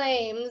of her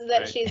claims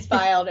that she's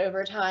filed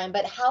over time.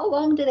 But how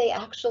long do they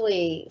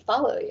actually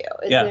follow you?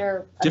 Is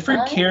there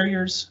different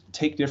carriers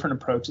take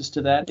different approaches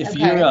to that.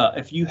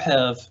 If you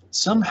have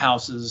some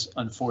houses,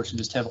 unfortunately,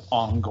 just have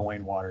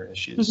ongoing water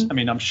issues. I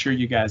mean, I'm sure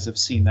you guys have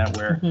seen that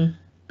where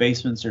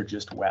basements are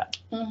just wet,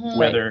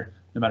 whether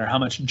no matter how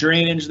much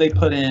drainage they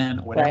put in,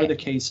 whatever the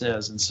case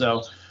is, and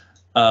so.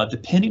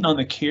 Depending on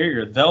the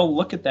carrier, they'll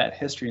look at that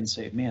history and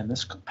say, man,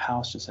 this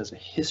house just has a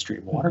history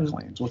of water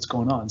claims. What's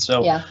going on?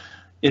 So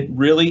it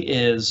really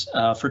is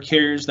for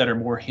carriers that are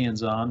more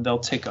hands-on, they'll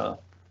take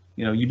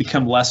you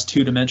become less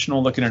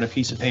two-dimensional looking at a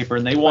piece of paper,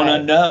 and they want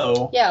to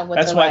know.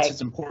 That's why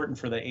it's important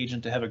for the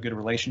agent to have a good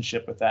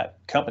relationship with that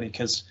company,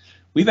 because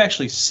we've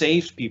actually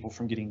saved people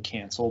from getting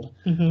canceled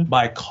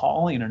by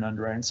calling an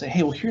underwriter and say,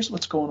 hey, well, here's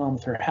what's going on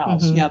with her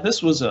house. Yeah,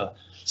 this was a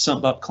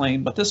sump-up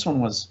claim, but this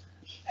one was,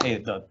 hey,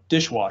 the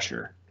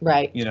dishwasher,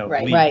 leaked.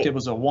 It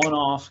was a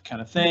one-off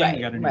kind of thing.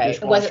 You got a new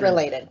dishwasher.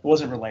 It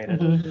wasn't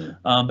related.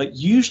 But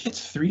usually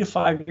it's 3 to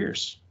 5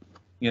 years.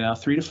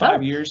 3 to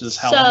 5 years is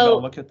how long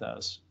they'll look at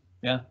those.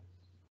 Yeah.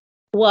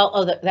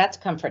 Well, that's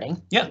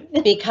comforting. Yeah.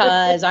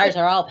 Because ours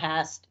are all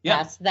past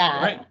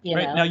that. Right.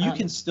 Now you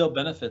can still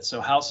benefit.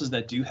 So houses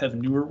that do have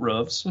newer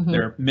roofs,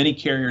 there are many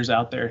carriers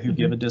out there who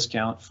give a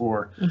discount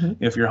for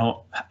if your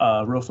home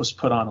roof was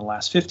put on in the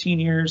last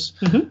 15 years.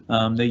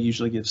 They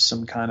usually give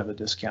some kind of a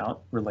discount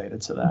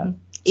related to that.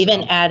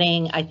 Even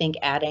adding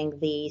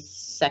the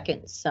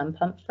second sump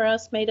pump for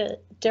us made a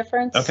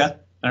difference. Okay.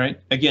 All right.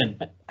 Again,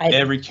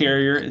 every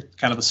carrier is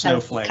kind of a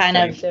snowflake. Kind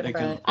of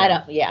different.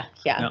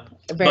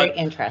 Very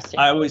interesting.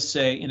 I always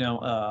say,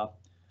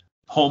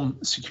 home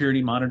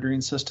security monitoring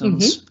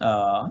systems.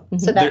 So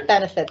that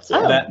benefits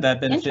you.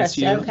 That benefits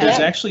you. Okay. There's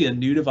actually a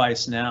new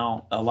device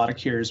now. A lot of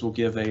carriers will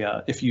give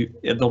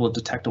they'll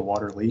detect a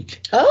water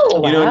leak.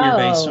 Oh, in your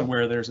basement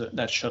where there's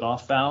that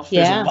shut-off valve.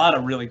 There's a lot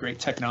of really great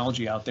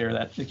technology out there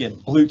that, again,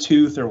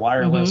 Bluetooth or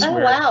wireless,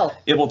 where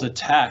it will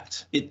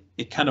detect.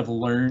 It kind of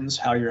learns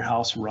how your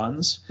house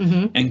runs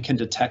and can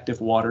detect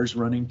if water's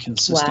running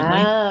consistently.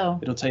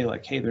 It'll tell you,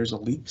 like, hey, there's a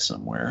leak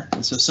somewhere.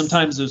 And so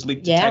sometimes those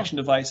leak detection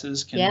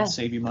devices can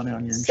save you money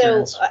on your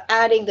insurance. So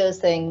adding those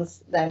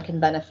things then can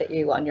benefit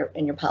you in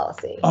your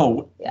policy.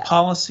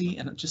 Policy,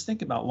 and just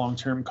think about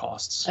long-term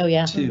costs.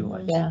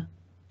 Too.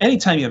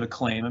 Anytime you have a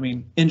claim, I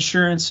mean,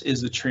 insurance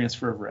is the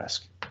transfer of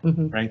risk,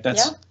 right?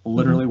 That's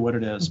literally what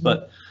it is.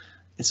 But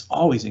it's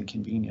always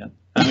inconvenient.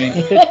 I mean,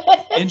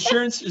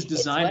 insurance is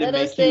designed to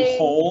make you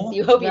whole.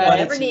 You hope you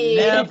never need.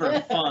 It's never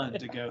fun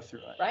to go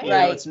through it.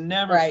 It's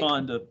never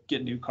fun to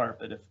get new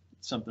carpet if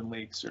something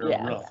leaks or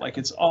a roof. Like,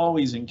 it's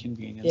always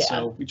inconvenient.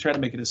 So we try to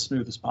make it as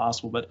smooth as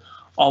possible. But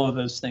all of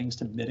those things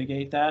to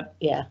mitigate that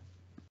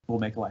will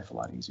make life a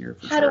lot easier.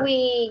 How do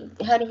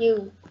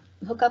you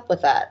hook up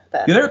with that?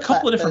 There are a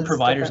couple of different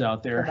providers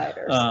out there.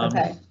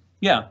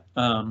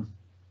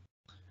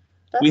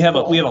 We have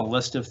a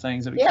list of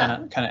things that we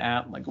kind of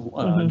add, like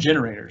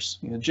generators.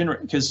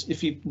 Because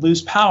if you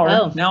lose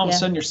power, now all of a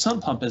sudden your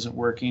sump pump isn't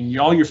working.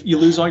 You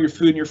lose all your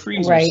food in your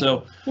freezer.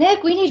 So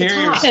Nick, we need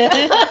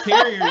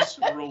carriers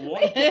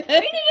reward. We need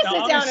to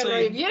sit down and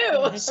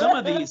review. Some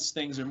of these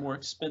things are more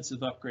expensive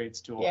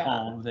upgrades to a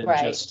home than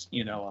just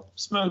a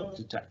smoke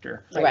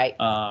detector.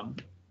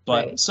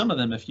 But some of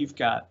them, if you've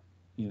got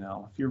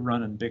if you're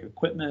running big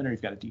equipment or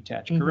you've got a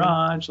detached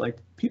garage, like,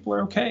 people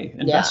are okay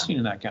investing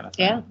in that kind of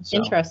thing.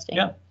 Interesting.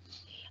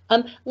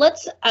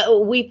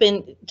 We've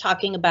been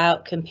talking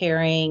about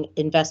comparing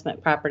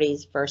investment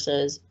properties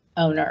versus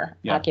owner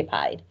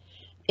occupied.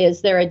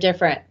 Is there a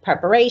different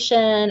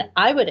preparation?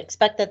 I would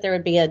expect that there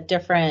would be a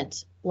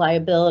different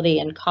liability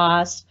and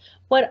cost.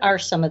 What are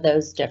some of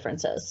those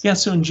differences?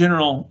 So in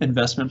general,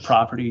 investment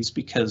properties,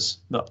 because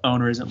the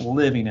owner isn't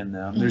living in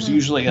them, there's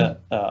usually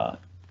a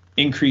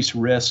increased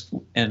risk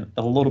and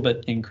a little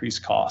bit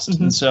increased cost.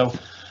 And so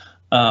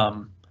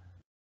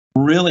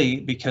really,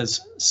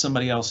 because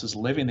somebody else is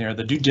living there,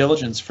 the due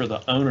diligence for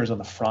the owners on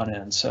the front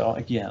end. So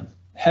again,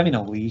 having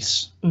a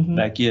lease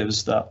that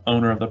gives the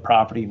owner of the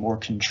property more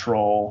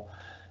control.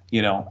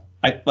 You know,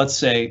 let's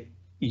say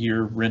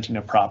you're renting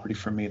a property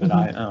from me that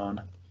I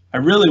own.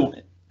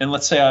 And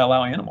let's say I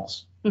allow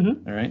animals. All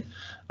right.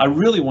 I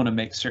really want to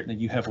make certain that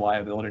you have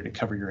liability to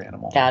cover your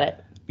animal. Got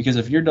it. Because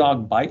if your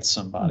dog bites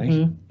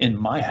somebody in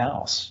my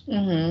house,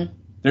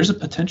 there's a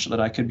potential that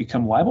I could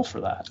become liable for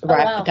that.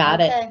 Right. wow.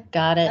 Got Okay. it.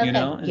 Got it. You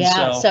know, and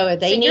Yeah. So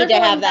they need you're to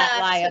have going that back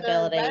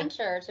liability. to the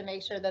renter to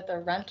make sure that the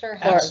renter Or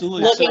has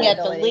Absolutely. looking at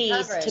the liability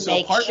lease coverage. to So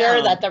make apart sure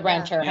from- that the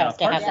renter Yeah, has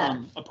to have that.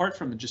 apart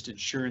from just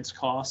insurance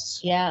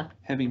costs, Yeah.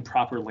 having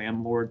proper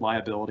landlord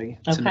liability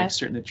Okay. to make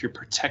certain that you're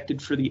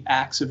protected for the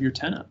acts of your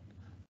tenant.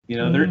 You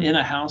know, they're in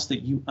a house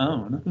that you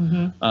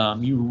own.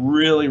 You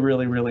really,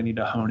 really, really need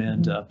to hone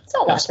into. It's a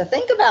lot to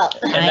think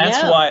about. And I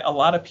that's know. why a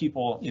lot of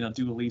people, you know,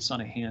 do a lease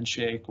on a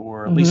handshake,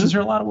 or leases are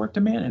a lot of work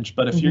to manage.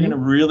 But if you're going to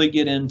really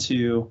get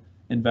into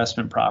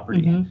investment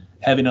property,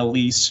 having a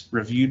lease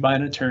reviewed by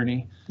an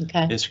attorney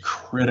is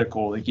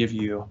critical to give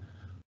you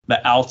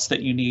the outs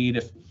that you need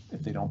if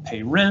they don't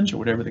pay rent or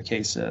whatever the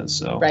case is.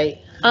 So Right.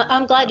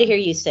 I'm glad to hear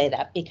you say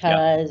that,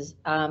 because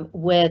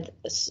with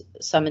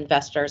some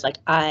investors, like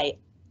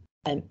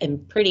I'm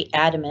pretty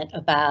adamant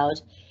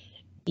about,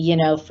 you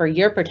know, for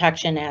your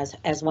protection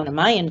as one of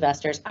my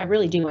investors, I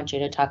really do want you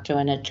to talk to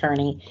an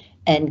attorney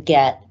and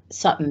get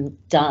something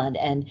done.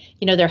 And,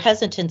 you know, they're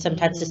hesitant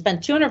sometimes to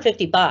spend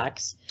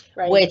 $250,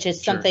 Right. which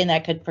is Sure. something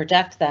that could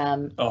protect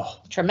them Oh,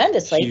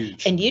 tremendously.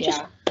 huge. And you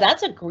just,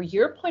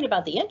 your point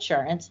about the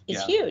insurance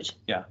is huge.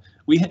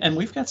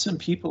 We've got some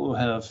people who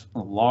have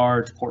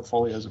large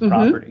portfolios of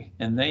property,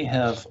 and they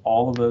have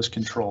all of those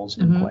controls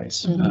in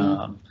place.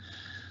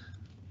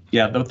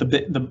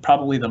 The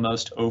probably the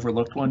most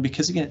overlooked one,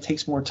 because again, it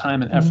takes more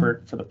time and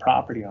effort for the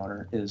property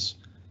owner, is,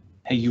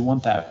 hey, you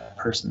want that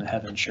person to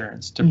have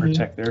insurance to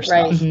protect their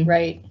Right. stuff.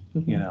 Right.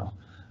 You know,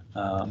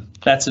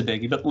 that's a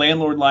biggie. But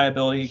landlord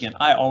liability, again,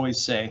 I always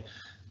say,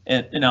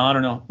 and I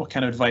don't know what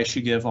kind of advice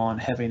you give on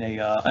having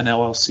an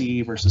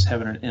LLC versus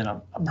having it in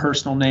a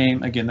personal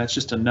name. Again, that's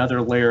just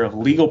another layer of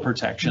legal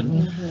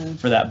protection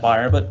for that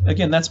buyer. But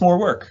again, that's more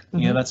work.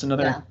 You know, that's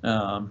another,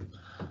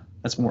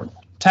 that's more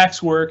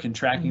tax work and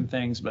tracking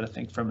things. But I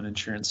think from an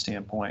insurance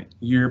standpoint,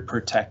 you're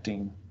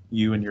protecting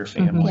you and your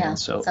family. Yeah, And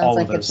so sounds all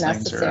like of those it's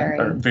things necessary.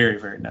 are very,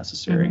 very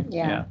necessary.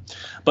 Yeah.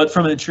 But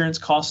from an insurance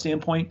cost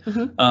standpoint,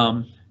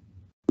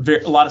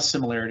 a lot of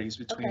similarities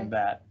between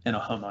that and a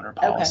homeowner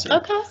policy.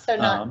 Okay. So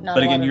not But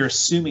a again, lot you're of,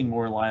 assuming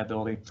more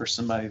liability for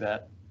somebody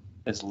that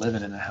is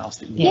living in a house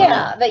that you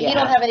that you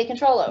don't have any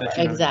control over. That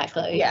you don't have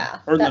Exactly. control Yeah.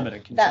 or that,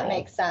 limited control. That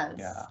makes sense.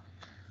 Yeah.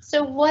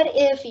 So what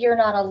if you're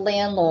not a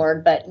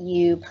landlord, but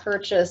you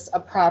purchase a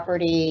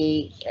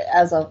property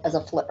as a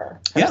flipper,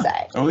 per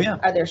se? Oh yeah.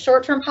 Are there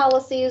short-term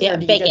policies? Yeah, or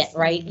do you vacant, just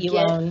right? You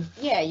get- own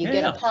Yeah, you Yeah,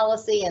 get yeah. a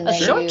policy and a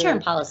then short-term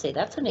you, policy.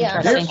 That's an Yeah.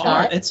 interesting There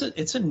are.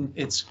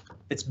 thought.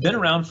 It's been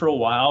around for a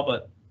while,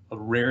 but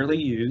rarely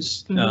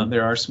used.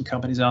 There are some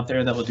companies out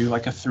there that will do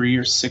like a 3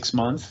 or 6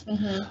 month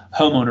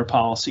homeowner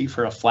policy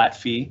for a flat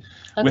fee,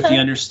 with the Okay.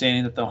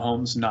 understanding that the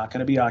home's not going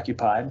to be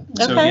occupied.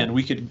 So Okay. again,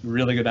 we could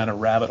really go down a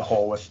rabbit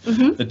hole with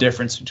the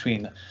difference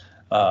between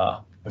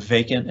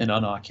vacant and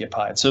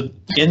unoccupied. So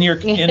in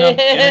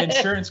an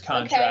insurance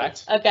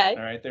contract, Okay.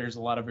 all right, there's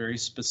a lot of very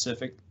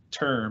specific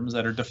terms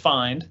that are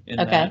defined in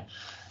Okay. that.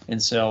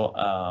 And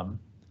so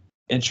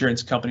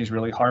insurance companies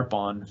really harp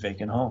on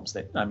vacant homes.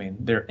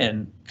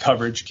 And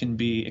coverage can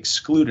be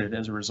excluded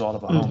as a result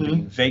of a home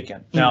being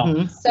vacant.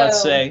 Now, so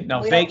let's say,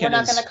 we're vacant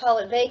not is. going to call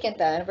it vacant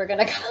then. We're going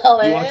to call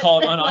it. You want to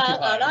call it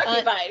unoccupied.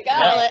 Unoccupied. Call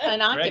Got it it.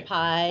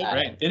 unoccupied.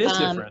 Right, it is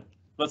different.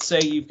 Let's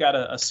say you've got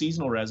a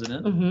seasonal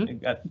resident.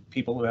 You've got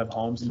people who have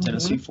homes in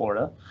Tennessee,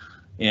 Florida,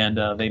 and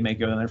they may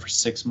go in there for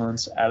 6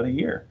 months out of the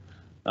year.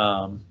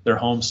 Their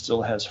home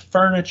still has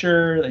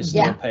furniture. They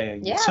still pay a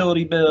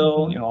utility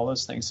bill, all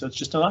those things. So it's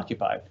just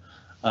unoccupied.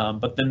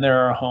 But then there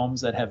are homes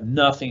that have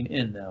nothing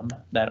in them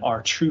that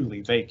are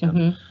truly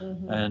vacant,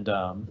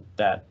 and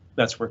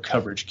that's where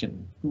coverage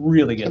can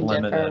really get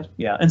limited.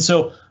 Yeah, and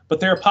so, but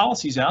there are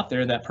policies out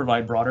there that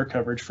provide broader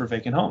coverage for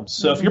vacant homes.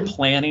 So if you're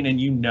planning and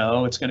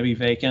it's going to be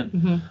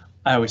vacant,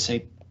 I always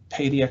say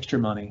pay the extra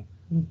money,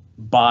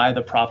 buy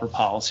the proper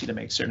policy to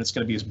make certain it's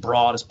going to be as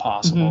broad as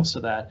possible, so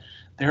that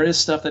there is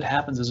stuff that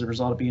happens as a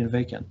result of being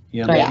vacant.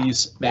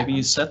 Maybe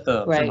you set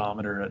the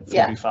thermometer at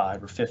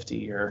 45 or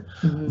 50, or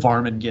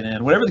varmint get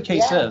in, whatever the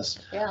case is.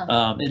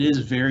 It is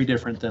very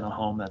different than a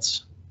home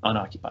that's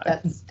unoccupied.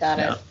 That's got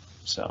it.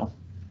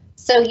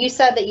 So you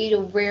said that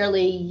you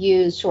rarely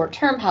use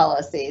short-term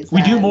policies.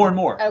 We do more and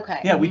more. Okay.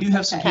 Yeah, we do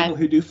have some people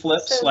who do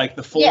flips. So, like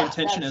the full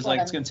intention is like,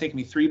 it's going to take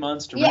me 3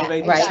 months to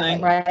renovate this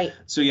thing. Right.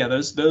 So yeah,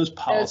 those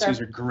policies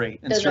are great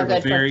and serve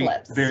a very,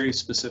 very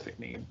specific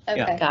need. Okay.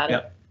 Yeah. Got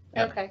it.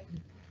 Yeah. Okay.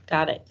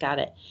 Got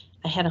it.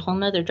 I had a whole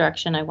nother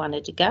direction I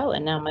wanted to go,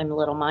 and now my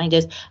little mind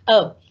is,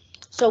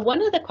 so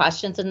one of the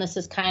questions, and this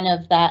is kind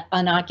of that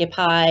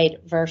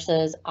unoccupied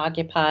versus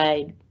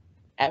occupied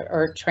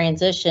or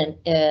transition,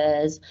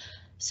 is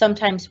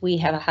sometimes we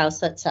have a house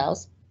that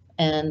sells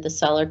and the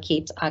seller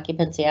keeps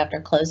occupancy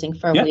after closing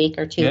for a Yeah. week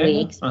or 2 Yeah, yeah.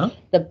 weeks.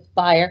 The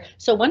buyer.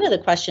 So one of the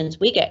questions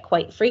we get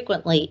quite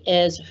frequently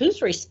is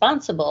who's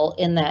responsible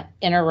in that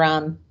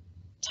interim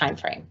time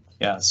frame?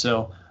 Yeah,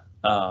 so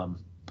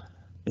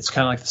it's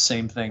kind of like the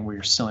same thing where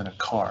you're selling a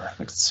car.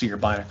 Like, so you're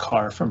buying a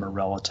car from a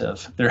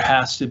relative. There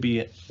has to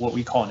be what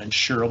we call an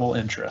insurable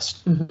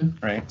interest,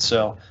 right?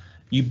 So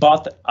you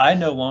bought I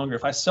no longer,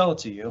 if I sell it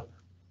to you,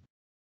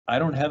 I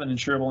don't have an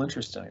insurable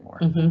interest anymore.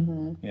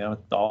 You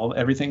know,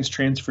 everything's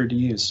transferred to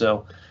you.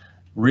 So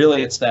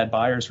really it's that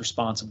buyer's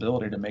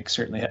responsibility to make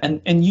certain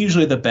and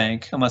usually the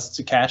bank, unless it's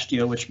a cash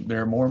deal, which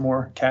there are more and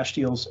more cash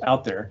deals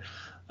out there,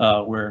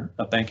 where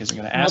a bank isn't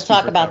going to ask. We'll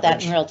talk about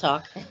that in real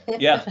talk.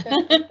 Yeah,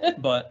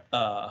 but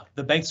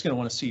the bank's going to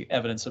want to see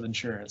evidence of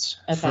insurance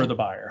for the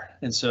buyer,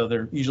 and so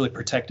they're usually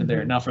protected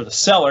there. Now for the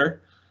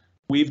seller,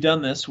 we've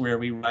done this where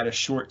we write a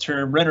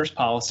short-term renter's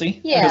policy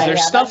because their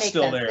stuff's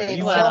still there.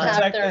 You want to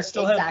protect, they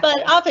still have. But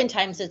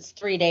oftentimes it's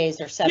 3 days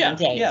or 7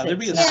 days. Yeah, there'd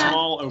be a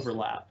small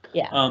overlap.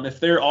 Yeah. If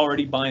they're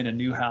already buying a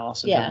new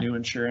house and have new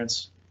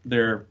insurance,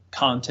 their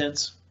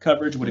contents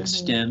coverage would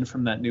extend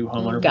from that new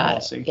homeowner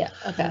policy. Yeah.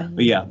 Okay.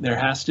 But yeah, there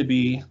has to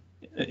be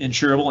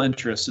insurable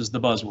interest is the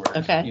buzzword.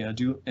 Okay. You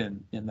know,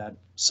 and that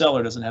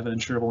seller doesn't have an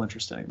insurable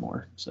interest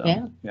anymore. So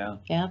yeah,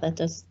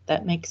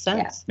 that makes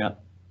sense. Yeah.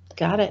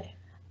 Got it.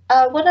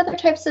 What other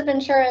types of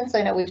insurance?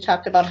 I know we've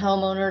talked about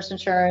homeowners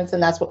insurance,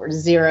 and that's what we're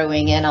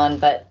zeroing in on,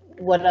 but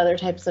what other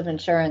types of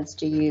insurance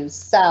do you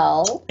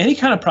sell? Any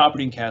kind of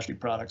property and casualty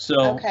product. So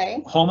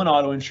Okay. home and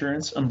auto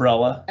insurance,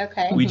 umbrella.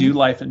 Okay. We do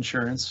life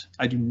insurance.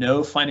 I do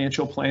no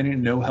financial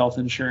planning, no health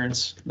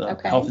insurance. The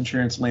health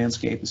insurance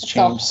landscape has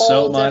changed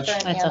so much.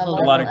 That's a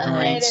whole A lot of different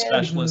great It is.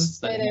 specialists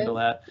that handle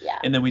that. Yeah.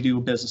 And then we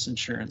do business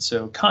insurance.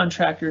 So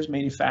contractors,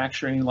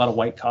 manufacturing, a lot of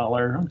white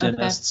collar,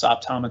 dentists,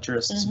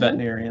 optometrists,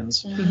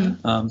 veterinarians.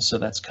 So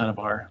that's kind of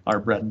our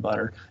bread and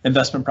butter.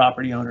 Investment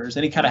property owners,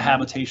 any kind of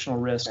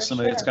habitational risk, For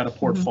somebody that's got a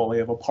portfolio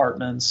of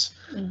apartments,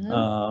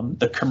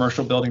 the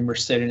commercial building we're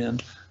sitting in,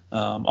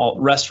 all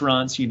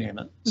restaurants, you name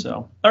it.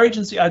 So our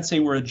agency, I'd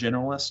say we're a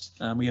generalist.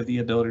 We have the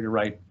ability to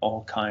write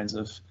all kinds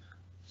of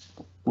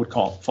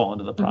fall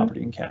into the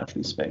property and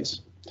casualty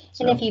space.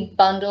 So. And if you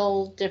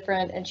bundle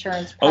different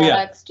insurance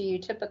products, do you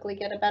typically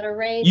get a better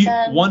rate? You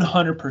then?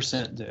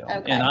 100% do.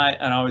 Okay. And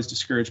I always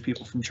discourage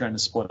people from trying to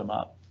split them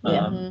up.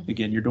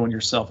 Again, you're doing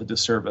yourself a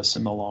disservice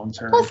in the long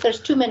term. Plus, there's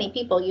too many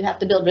people you have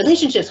to build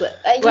relationships with.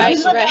 Right.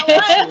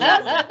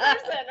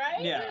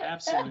 Yeah,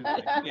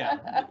 absolutely.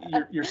 Yeah,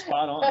 you're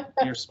spot on.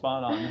 You're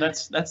spot on.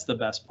 That's the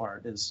best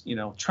part is, you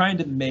know, trying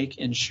to make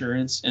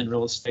insurance and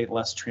real estate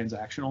less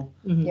transactional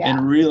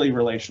and really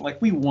relational. Like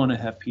we want to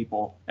have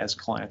people as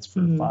clients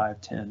for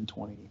 5, 10,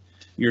 20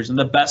 years. And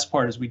the best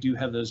part is we do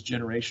have those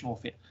generational,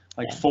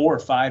 like 4 or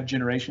 5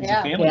 generations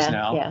of families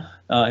now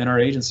in our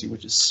agency,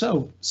 which is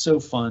so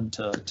fun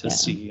to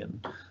see.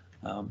 And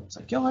it's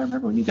like, yo, I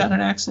remember when you got in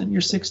an accident,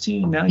 you're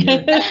 16, now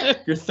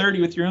you're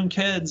 30 with your own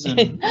kids.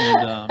 And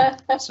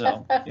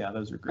so, yeah,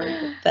 those are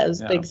great.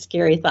 Those big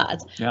scary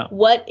thoughts. Yeah.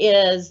 What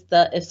is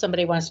if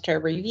somebody wants to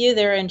review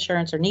their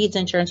insurance or needs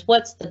insurance,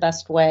 what's the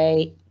best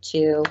way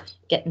to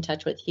get in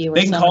touch with you? Or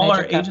they can call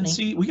our company?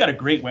 agency. We got a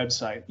great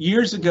website.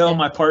 Years ago,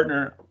 my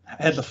partner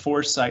had the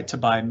foresight to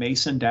buy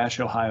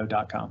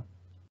mason-ohio.com.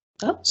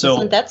 Oh, so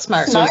isn't that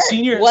smart? So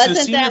senior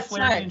that Flaherty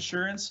smart?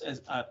 Insurance,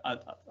 as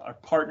our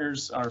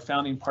partners, our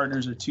founding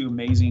partners are 2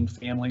 amazing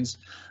families,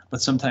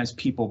 but sometimes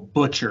people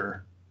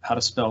butcher how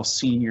to spell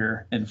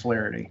senior and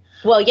Flaherty.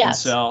 Well,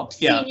 yes. And so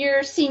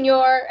Senior.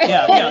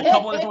 yeah, a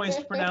couple different ways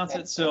to pronounce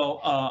it. So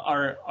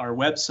our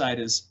website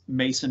is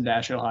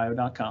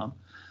mason-ohio.com.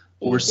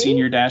 Or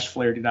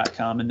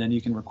senior-flaherty.com, and then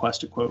you can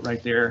request a quote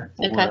right there,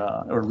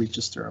 or reach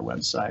us through our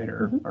website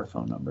or our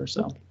phone number.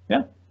 So,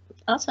 yeah.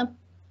 Awesome.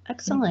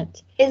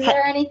 Excellent. Is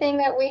there anything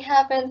that we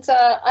haven't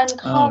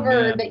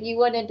uncovered that you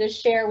wanted to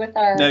share with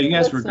our No, you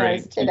guys were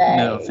great today?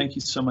 No, thank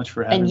you so much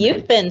for having me. And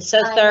you've been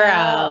so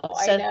thorough.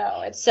 I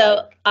know.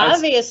 So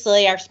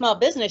obviously, our small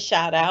business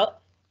shout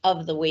out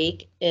of the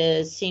week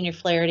is Senior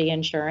Flaherty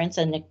Insurance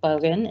and Nick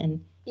Bogan,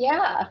 and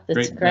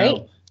that's great.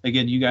 No,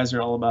 again, you guys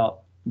are all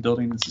about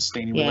building and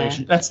sustaining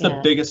relationships. That's the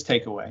biggest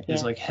takeaway.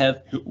 Is like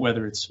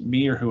whether it's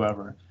me or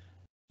whoever,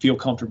 feel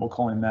comfortable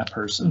calling that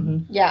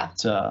person.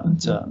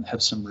 To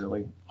have some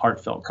really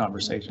heartfelt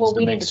conversations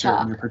to make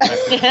certain you're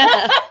protected.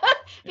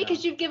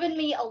 Because you've given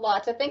me a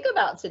lot to think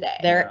about today.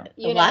 There's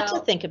a lot to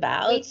think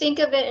about. We think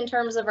of it in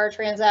terms of our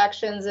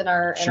transactions and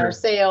our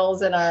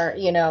sales and our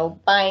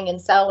buying and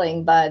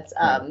selling, but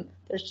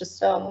there's just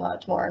so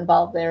much more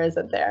involved there,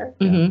 isn't there?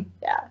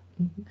 Yeah.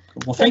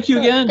 Well, thank you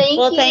again.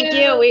 Thank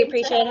you. We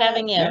appreciate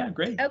having you. Yeah,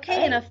 great.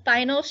 Okay, and a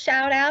final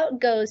shout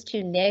out goes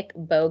to Nick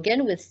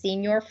Bogan with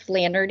Senior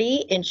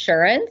Flaherty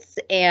Insurance.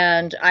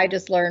 And I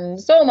just learned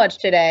so much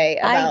today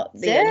about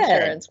the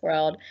insurance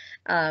world.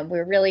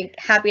 We're really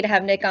happy to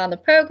have Nick on the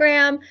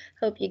program.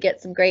 Hope you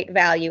get some great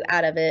value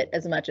out of it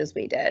as much as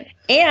we did.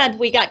 And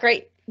we got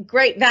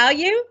great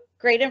value,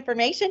 great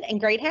information and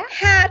great hats.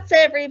 Hats,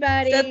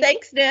 everybody. So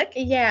thanks, Nick.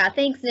 Yeah,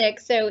 thanks, Nick.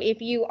 So if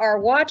you are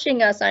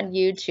watching us on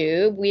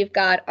YouTube, we've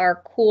got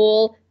our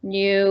cool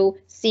new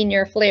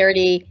Senior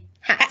Flaherty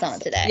hats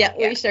on today. Yeah,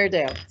 we sure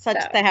do. Such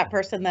the hat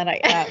person that I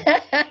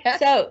am.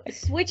 So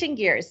switching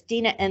gears,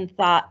 Dena and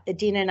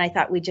I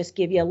thought we'd just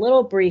give you a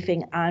little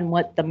briefing on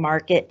what the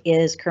market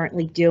is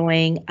currently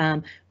doing.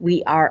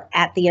 We are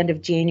at the end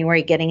of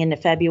January, getting into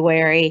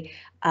February.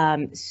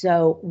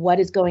 So what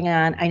is going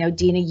on? I know,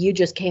 Dena, you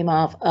just came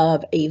off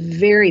of a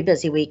very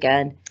busy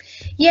weekend.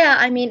 Yeah,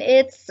 I mean,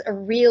 it's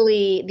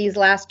really, these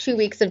last 2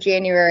 weeks of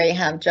January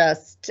have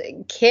just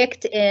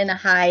kicked in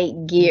high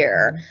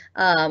gear.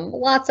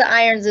 Lots of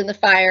irons in the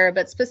fire,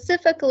 but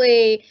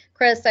specifically,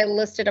 Chris, I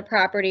listed a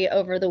property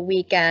over the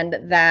weekend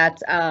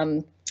that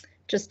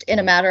just in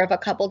a matter of a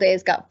couple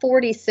days got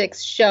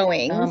 46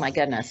 showings. Oh my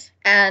goodness.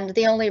 And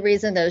the only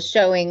reason those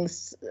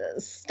showings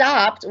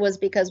stopped was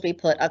because we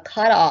put a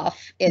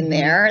cutoff in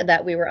there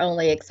that we were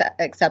only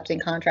accepting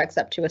contracts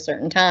up to a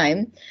certain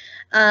time.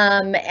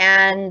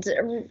 And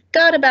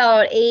got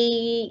about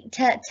 8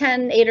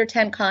 or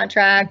 10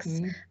 contracts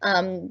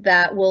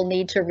that we'll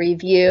need to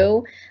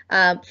review.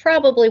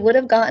 Probably would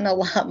have gotten a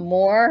lot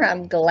more.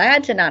 I'm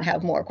glad to not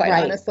have more, quite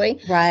honestly.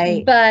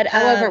 Right. But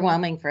how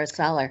overwhelming for a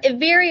seller.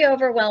 Very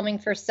overwhelming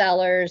for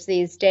sellers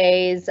these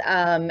days.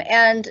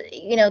 And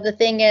you know, the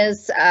thing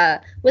is,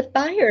 with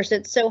buyers,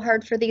 it's so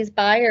hard for these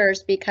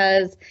buyers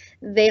because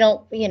they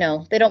don't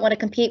want to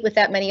compete with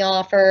that many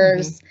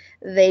offers.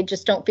 They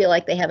just don't feel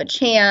like they have a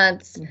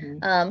chance.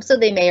 So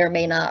they may or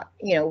may not,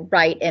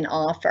 write an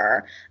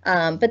offer.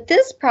 But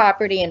this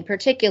property in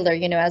particular,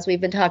 as we've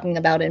been talking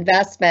about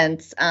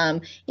investments,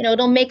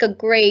 it'll make a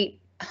great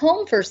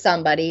home for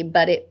somebody,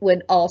 but it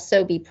would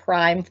also be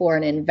prime for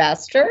an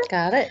investor.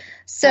 Got it.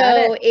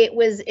 So it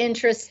was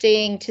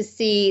interesting to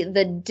see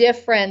the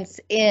difference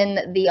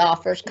in the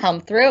offers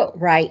come through.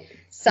 Right.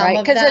 Some of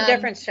them, because a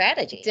different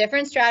strategy.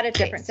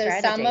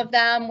 Some of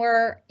them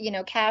were,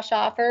 cash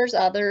offers.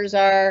 Others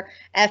are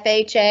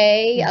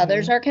FHA.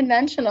 Others are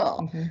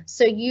conventional.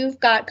 So you've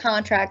got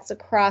contracts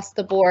across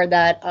the board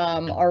that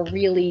are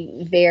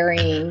really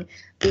varying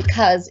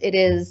because it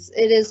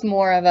is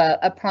more of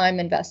a prime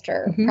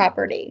investor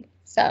property.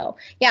 So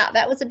yeah,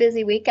 that was a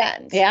busy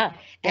weekend. Yeah.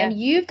 And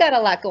you've got a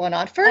lot going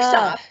on. First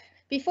off,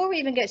 before we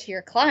even get to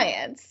your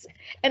clients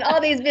and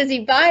all these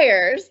busy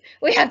buyers,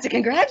 we have to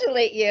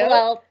congratulate you.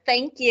 Well,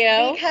 thank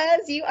you.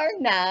 Because you are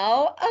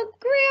now a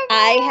grandma.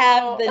 I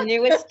have the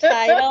newest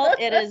title.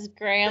 It is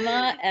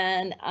grandma,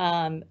 and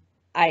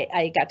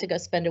I got to go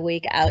spend a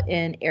week out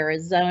in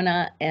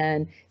Arizona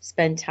and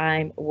spend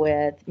time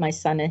with my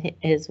son and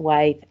his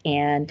wife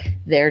and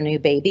their new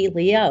baby,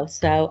 Leo.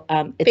 So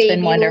it's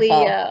been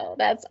wonderful. Leo.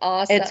 That's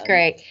awesome. It's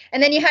great.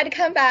 And then you had to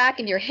come back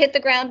and you hit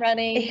the ground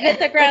running.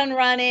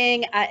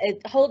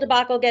 Whole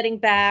debacle getting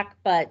back,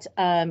 but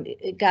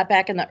got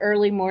back in the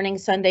early morning,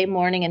 Sunday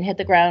morning, and hit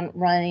the ground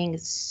running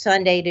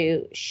Sunday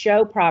to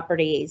show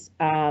properties.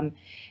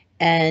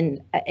 And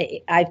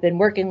I've been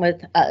working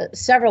with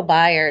several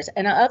buyers.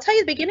 And I'll tell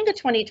you, the beginning of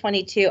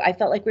 2022, I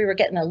felt like we were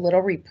getting a little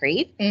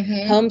reprieve.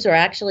 Homes were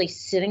actually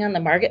sitting on the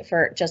market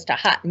for just a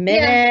hot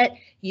minute.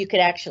 You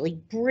could actually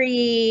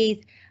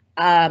breathe.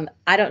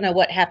 I don't know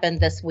what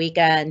happened this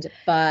weekend,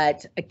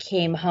 but I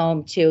came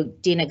home to,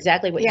 Dena,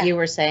 exactly what you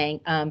were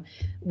saying.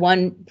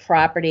 One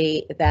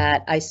property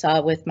that I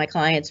saw with my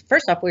clients,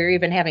 first off, we were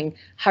even having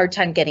a hard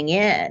time getting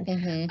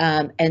in.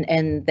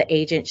 And the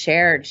agent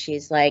shared,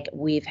 she's like,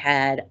 we've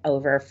had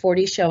over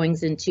 40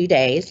 showings in 2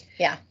 days.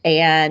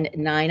 And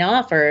 9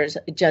 offers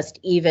just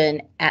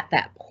even at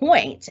that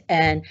point.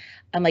 And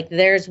I'm like,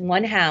 there's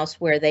one house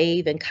where they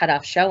even cut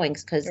off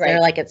showings because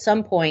they're like, at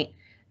some point,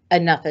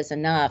 enough is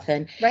enough.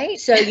 And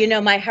so,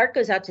 my heart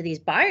goes out to these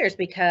buyers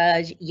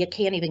because you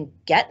can't even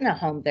get in a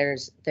home.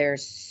 There's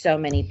so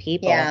many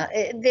people. Yeah,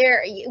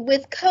 there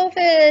with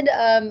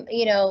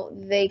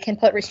COVID, they can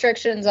put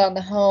restrictions on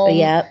the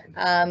home.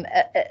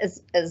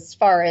 As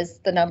far as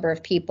the number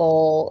of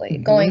people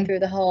going through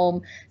the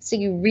home. So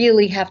you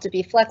really have to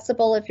be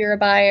flexible if you're a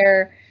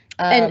buyer.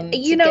 And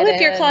if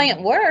your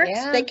client works,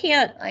 they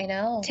can't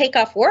take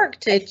off work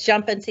to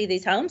jump and see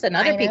these homes, and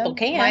other people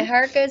can. My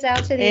heart goes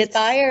out to these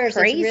buyers.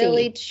 Crazy. It's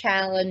really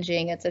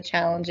challenging. It's a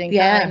challenging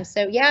time.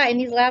 So in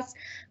these last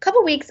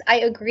couple weeks,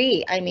 I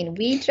agree. I mean,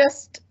 we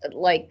just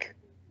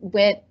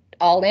went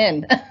all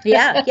in.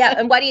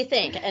 And what do you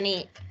think?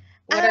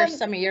 What are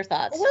some of your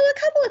thoughts? Well, a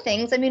couple of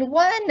things. I mean,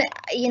 one,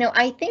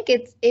 I think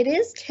it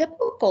is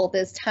typical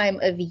this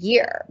time of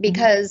year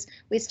because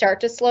we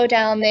start to slow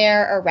down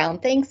there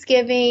around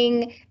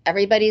Thanksgiving.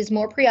 Everybody's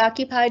more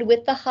preoccupied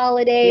with the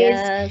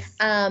holidays.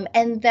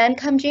 And then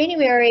come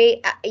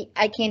January,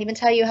 I can't even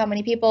tell you how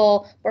many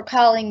people were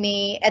calling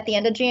me at the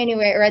end of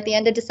January or at the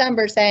end of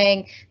December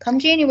saying, come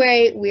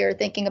January, we're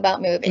thinking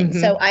about moving.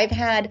 So I've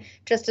had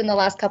just in the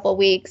last couple of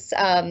weeks,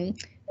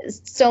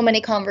 so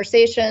many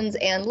conversations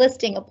and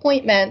listing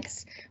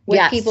appointments with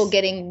Yes. people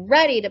getting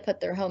ready to put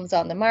their homes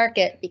on the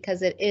market,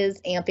 because it is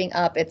amping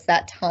up. It's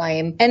that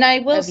time. And I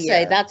will of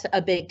say year. that's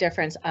a big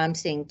difference I'm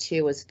seeing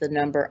too, is the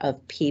number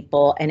of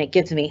people, and it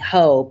gives me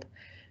hope,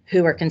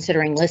 who are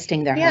considering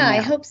listing their home Yeah, I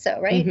now. hope so,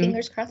 right? Mhm.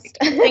 Fingers crossed.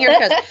 Fingers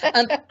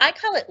crossed. I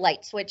call it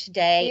light switch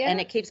day, Yeah. and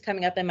it keeps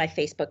coming up in my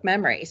Facebook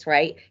memories,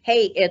 right?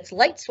 Hey, it's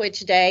light switch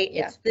day.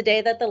 Yeah. It's the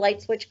day that the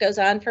light switch goes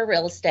on for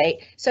real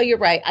estate. So you're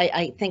right.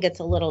 I think it's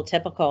a little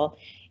typical.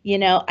 You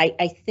know,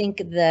 I think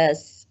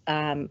this,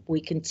 we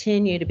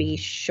continue to be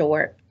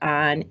short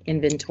on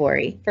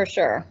inventory, For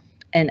sure.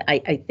 and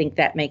I think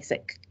that makes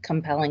it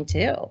compelling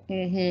too.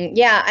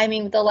 Yeah, I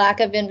mean, the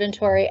lack of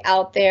inventory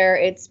out there,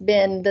 it's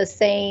been the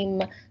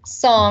same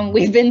song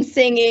we've been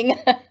singing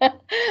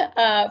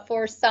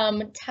for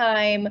some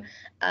time.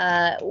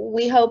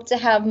 We hope to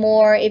have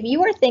more. If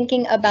you are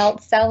thinking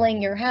about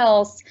selling your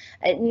house,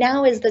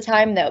 now is the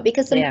time though,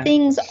 because some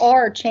things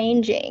are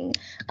changing.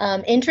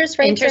 Interest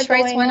rates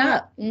went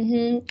up.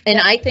 And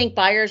I think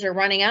buyers are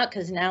running out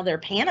because now they're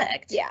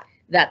panicked. Yeah.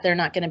 That they're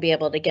not going to be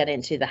able to get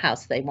into the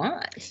house they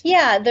want.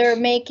 Yeah, they're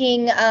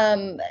making,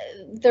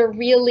 they're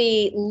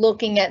really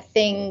looking at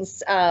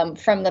things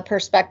from the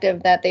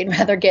perspective that they'd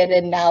rather get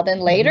in now than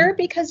later,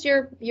 because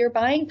your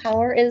buying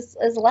power is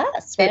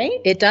less,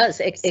 right? It does.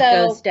 It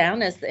goes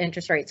down as the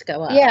interest rates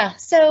go up. Yeah.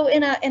 So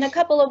in a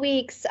couple of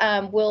weeks,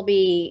 we'll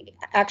be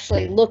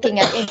actually looking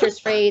at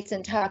interest rates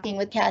and talking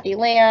with Kathy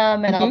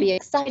Lamb, and I'll be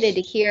excited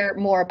to hear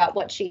more about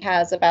what she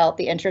has about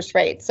the interest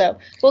rates. So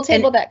we'll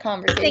table that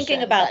conversation.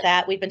 Thinking about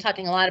that, we've been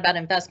talking a lot about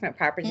investment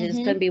properties. It's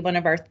going to be one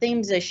of our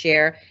themes this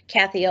year.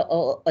 Kathy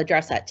will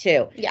address that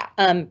too. Yeah.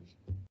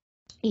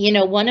 You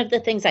know, one of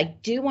the things I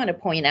do want to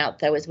point out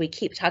though, is we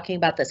keep talking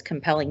about this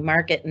compelling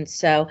market. And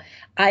so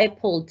I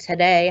pulled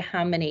today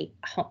how many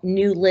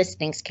new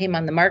listings came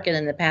on the market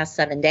in the past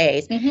 7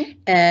 days.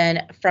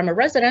 And from a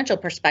residential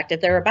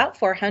perspective, there are about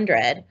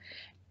 400.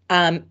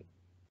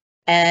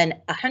 And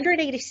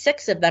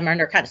 186 of them are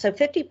under contract. So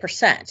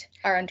 50%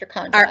 are under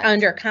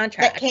contract.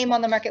 That came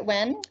on the market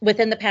when?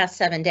 Within the past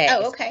 7 days.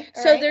 Oh, okay.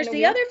 So there's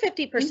the other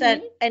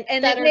 50%, and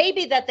it may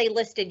be that they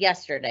listed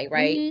yesterday,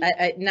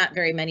 right? Not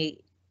very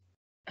many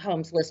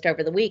homes list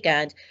over the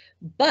weekend,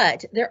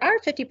 but there are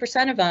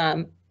 50% of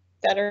them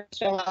that are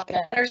still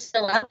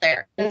out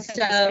there. And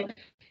so,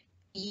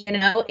 you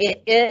know,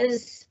 it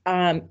is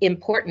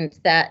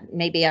important that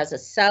maybe as a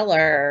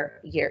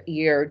seller,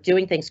 you're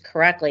doing things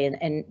correctly,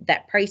 and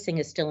that pricing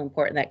is still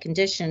important. That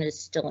condition is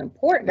still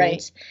important,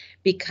 right?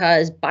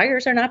 Because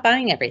buyers are not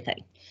buying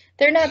everything.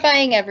 They're not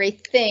buying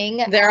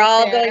everything. They're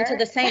all going to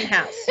the same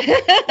house. But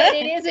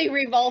it is a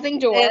revolving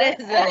door.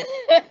 It is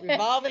a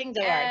revolving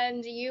door.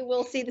 And you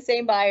will see the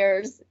same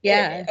buyers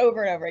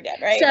over and over again,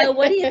 right? So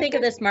what do you think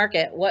of this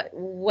market?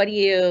 What do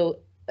you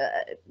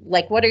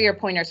like? What are your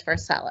pointers for a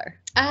seller?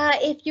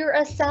 If you're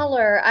a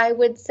seller, I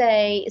would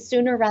say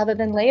sooner rather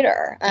than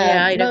later.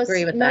 I'd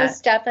agree with that.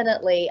 Most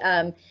definitely.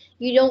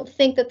 You don't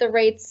think that the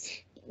rates,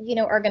 you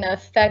know, are going to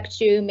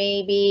affect you.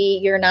 Maybe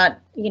you're not,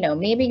 you know,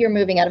 maybe you're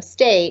moving out of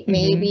state.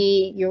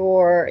 Maybe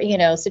your, you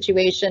know,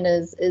 situation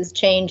is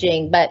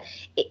changing, but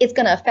it's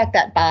going to affect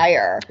that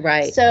buyer.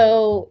 Right.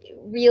 So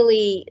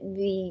really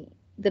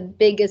the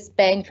biggest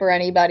bang for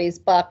anybody's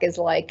buck is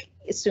like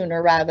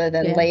sooner rather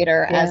than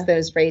later as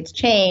those rates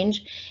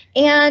change.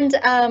 And,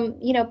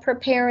 you know,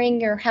 preparing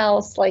your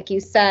house, like you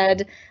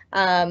said,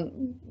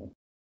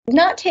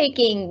 not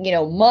taking, you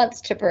know,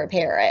 months to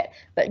prepare it,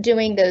 but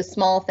doing those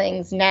small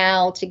things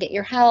now to get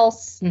your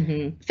house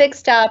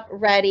fixed up,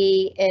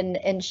 ready,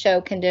 and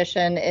show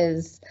condition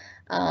is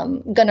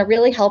going to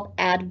really help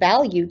add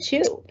value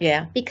too.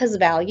 Yeah. Because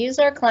values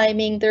are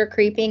climbing, they're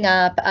creeping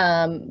up.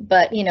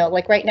 But, you know,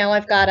 like right now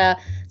I've got a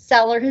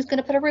seller who's going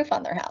to put a roof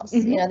on their house.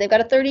 You know, they've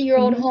got a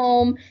 30-year-old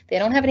home. They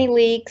don't have any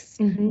leaks,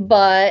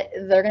 but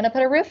they're going to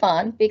put a roof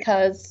on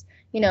because,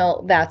 you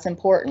know, that's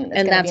important.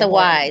 And that's a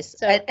wise,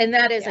 and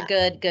that is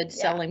a good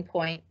selling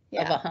point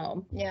of a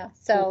home. Yeah.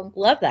 So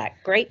love that.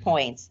 Great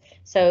points.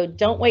 So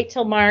don't wait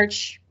till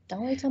March.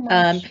 Don't wait till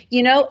March.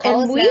 You know,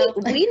 and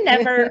we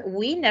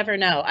never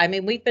know. I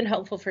mean, we've been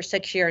hopeful for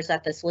 6 years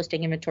that this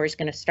listing inventory is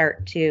going to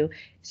start to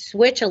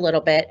switch a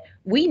little bit.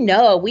 We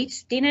know,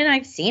 Dena and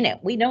I've seen it.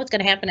 We know it's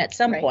going to happen at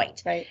some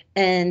point. Right.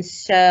 And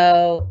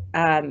so,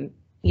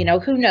 you know,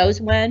 who knows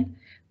when,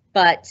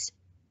 but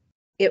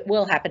it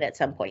will happen at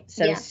some point.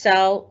 So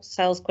sell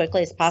as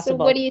quickly as possible.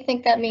 So what do you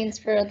think that means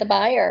for the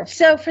buyer?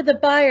 So for the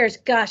buyers,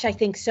 gosh, I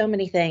think so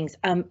many things.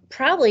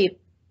 Probably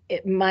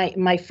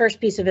my first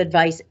piece of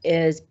advice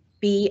is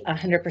be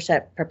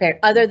 100% prepared,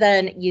 other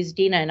than use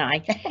Dena and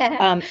I.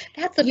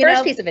 That's the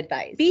first piece of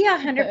advice. Be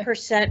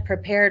 100%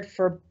 prepared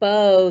for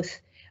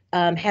both,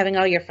 having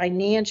all your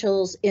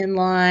financials in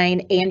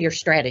line and your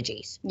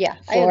strategies. Yeah,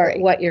 for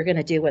what you're going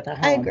to do with a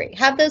home. I agree.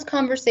 Have those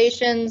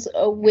conversations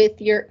with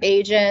your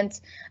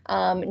agent.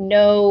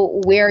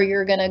 Know where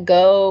you're going to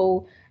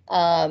go.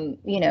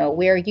 You know,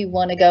 where you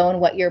want to go and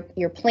what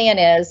your plan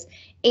is.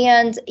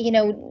 And, you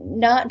know,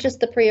 not just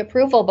the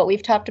pre-approval, but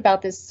we've talked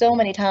about this so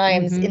many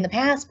times in the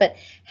past, but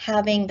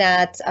having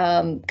that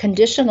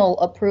conditional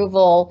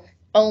approval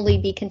only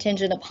be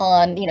contingent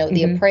upon,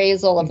 the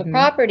appraisal of the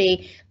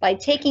property. By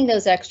taking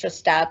those extra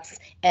steps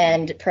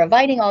and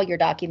providing all your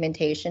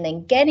documentation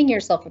and getting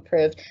yourself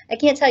approved. I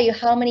can't tell you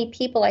how many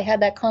people I had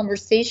that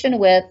conversation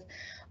with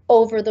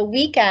over the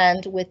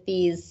weekend with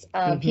these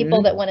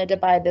people that wanted to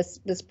buy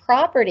this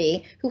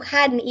property who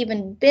hadn't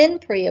even been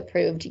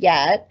pre-approved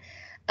yet.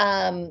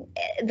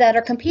 That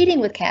are competing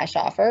with cash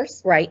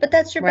offers. Right. But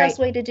that's your best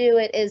way to do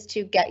it, is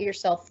to get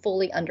yourself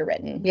fully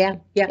underwritten. Yeah.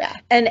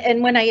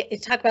 And when I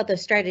talk about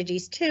those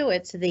strategies too,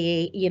 it's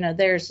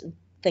there's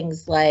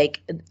things like,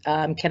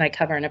 can I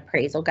cover an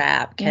appraisal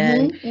gap?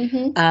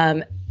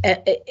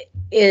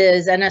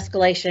 Is an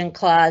escalation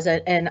clause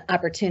an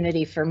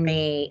opportunity for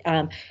me?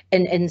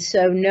 And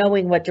so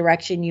knowing what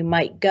direction you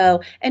might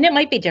go, and it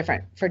might be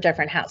different for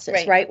different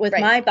houses, right? With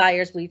my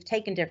buyers, we've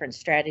taken different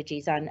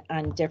strategies on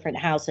different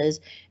houses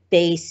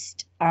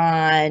based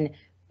on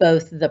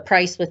both the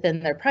price within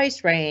their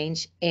price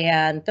range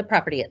and the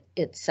property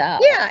itself.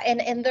 Yeah,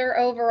 and their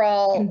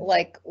overall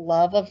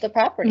love of the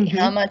property.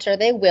 How much are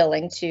they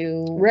willing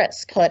to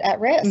put at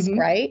risk,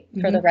 right?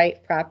 For the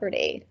right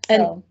property.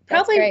 And so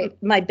probably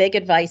my big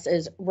advice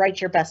is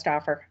write your best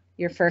offer.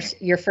 Your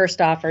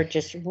first offer,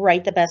 just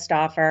write the best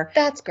offer.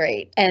 That's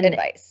great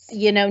advice.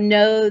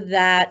 Know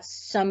that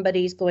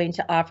somebody's going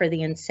to offer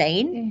the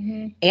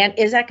insane, and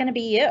is that going to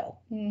be you?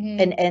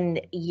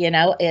 And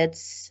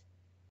it's,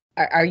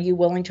 are you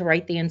willing to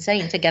write the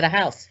insane to get a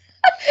house?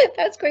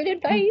 That's great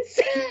advice.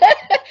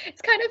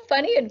 It's kind of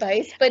funny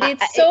advice, but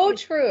it's so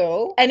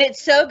true. And it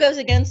so goes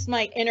against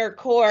my inner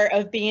core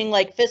of being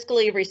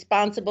fiscally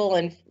responsible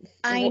and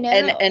I know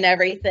and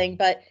everything.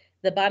 But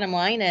the bottom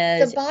line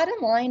is,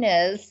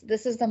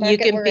 this is the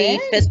market you can be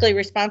fiscally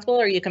responsible,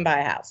 or you can buy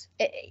a house.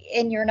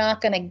 And you're not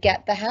going to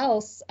get the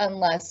house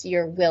unless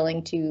you're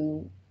willing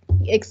to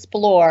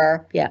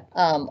explore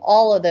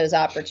all of those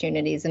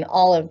opportunities and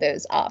all of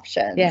those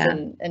options,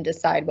 and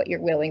decide what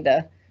you're willing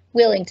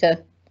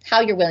to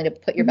how you're willing to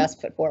put your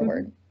best foot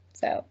forward.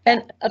 So,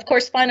 and of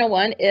course, final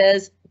one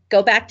is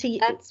go back to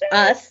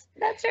us.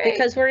 That's right.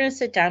 Because we're going to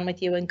sit down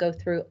with you and go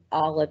through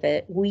all of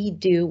it. We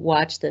do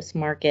watch this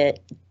market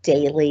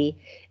daily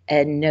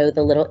and know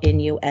the little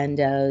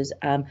innuendos.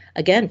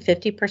 Again,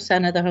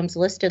 50% of the homes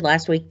listed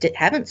last week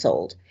haven't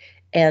sold.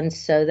 And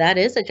so that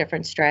is a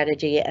different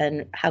strategy,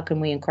 and how can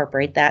we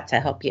incorporate that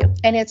to help you?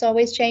 And it's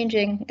always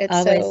changing.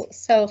 It's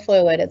so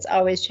fluid. It's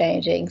always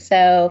changing.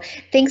 So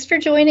thanks for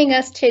joining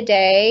us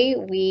today.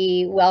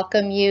 We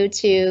welcome you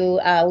to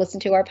listen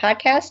to our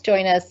podcast.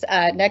 Join us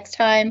next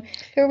time.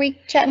 Who are we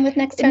chatting with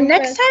next time?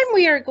 Next time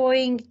we are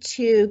going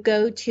to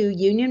go to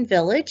Union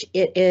Village.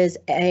 It is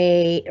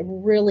a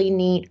really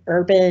neat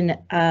urban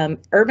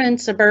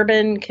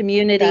suburban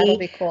community. That'll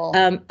be cool.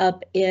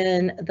 Up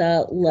in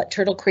the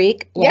Turtle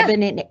Creek,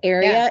 Lebanon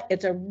area. Yeah.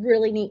 It's a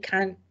really neat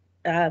concept.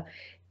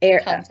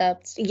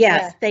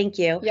 Yes, thank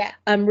you. Yeah.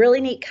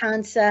 Really neat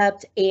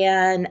concept,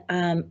 and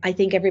I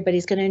think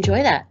everybody's going to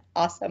enjoy that.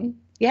 Awesome.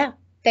 Yeah.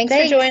 Thanks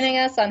for joining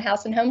us on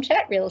House and Home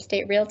Chat, Real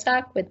Estate Real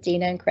Talk with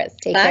Dena and Chris.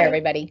 Take care,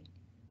 everybody.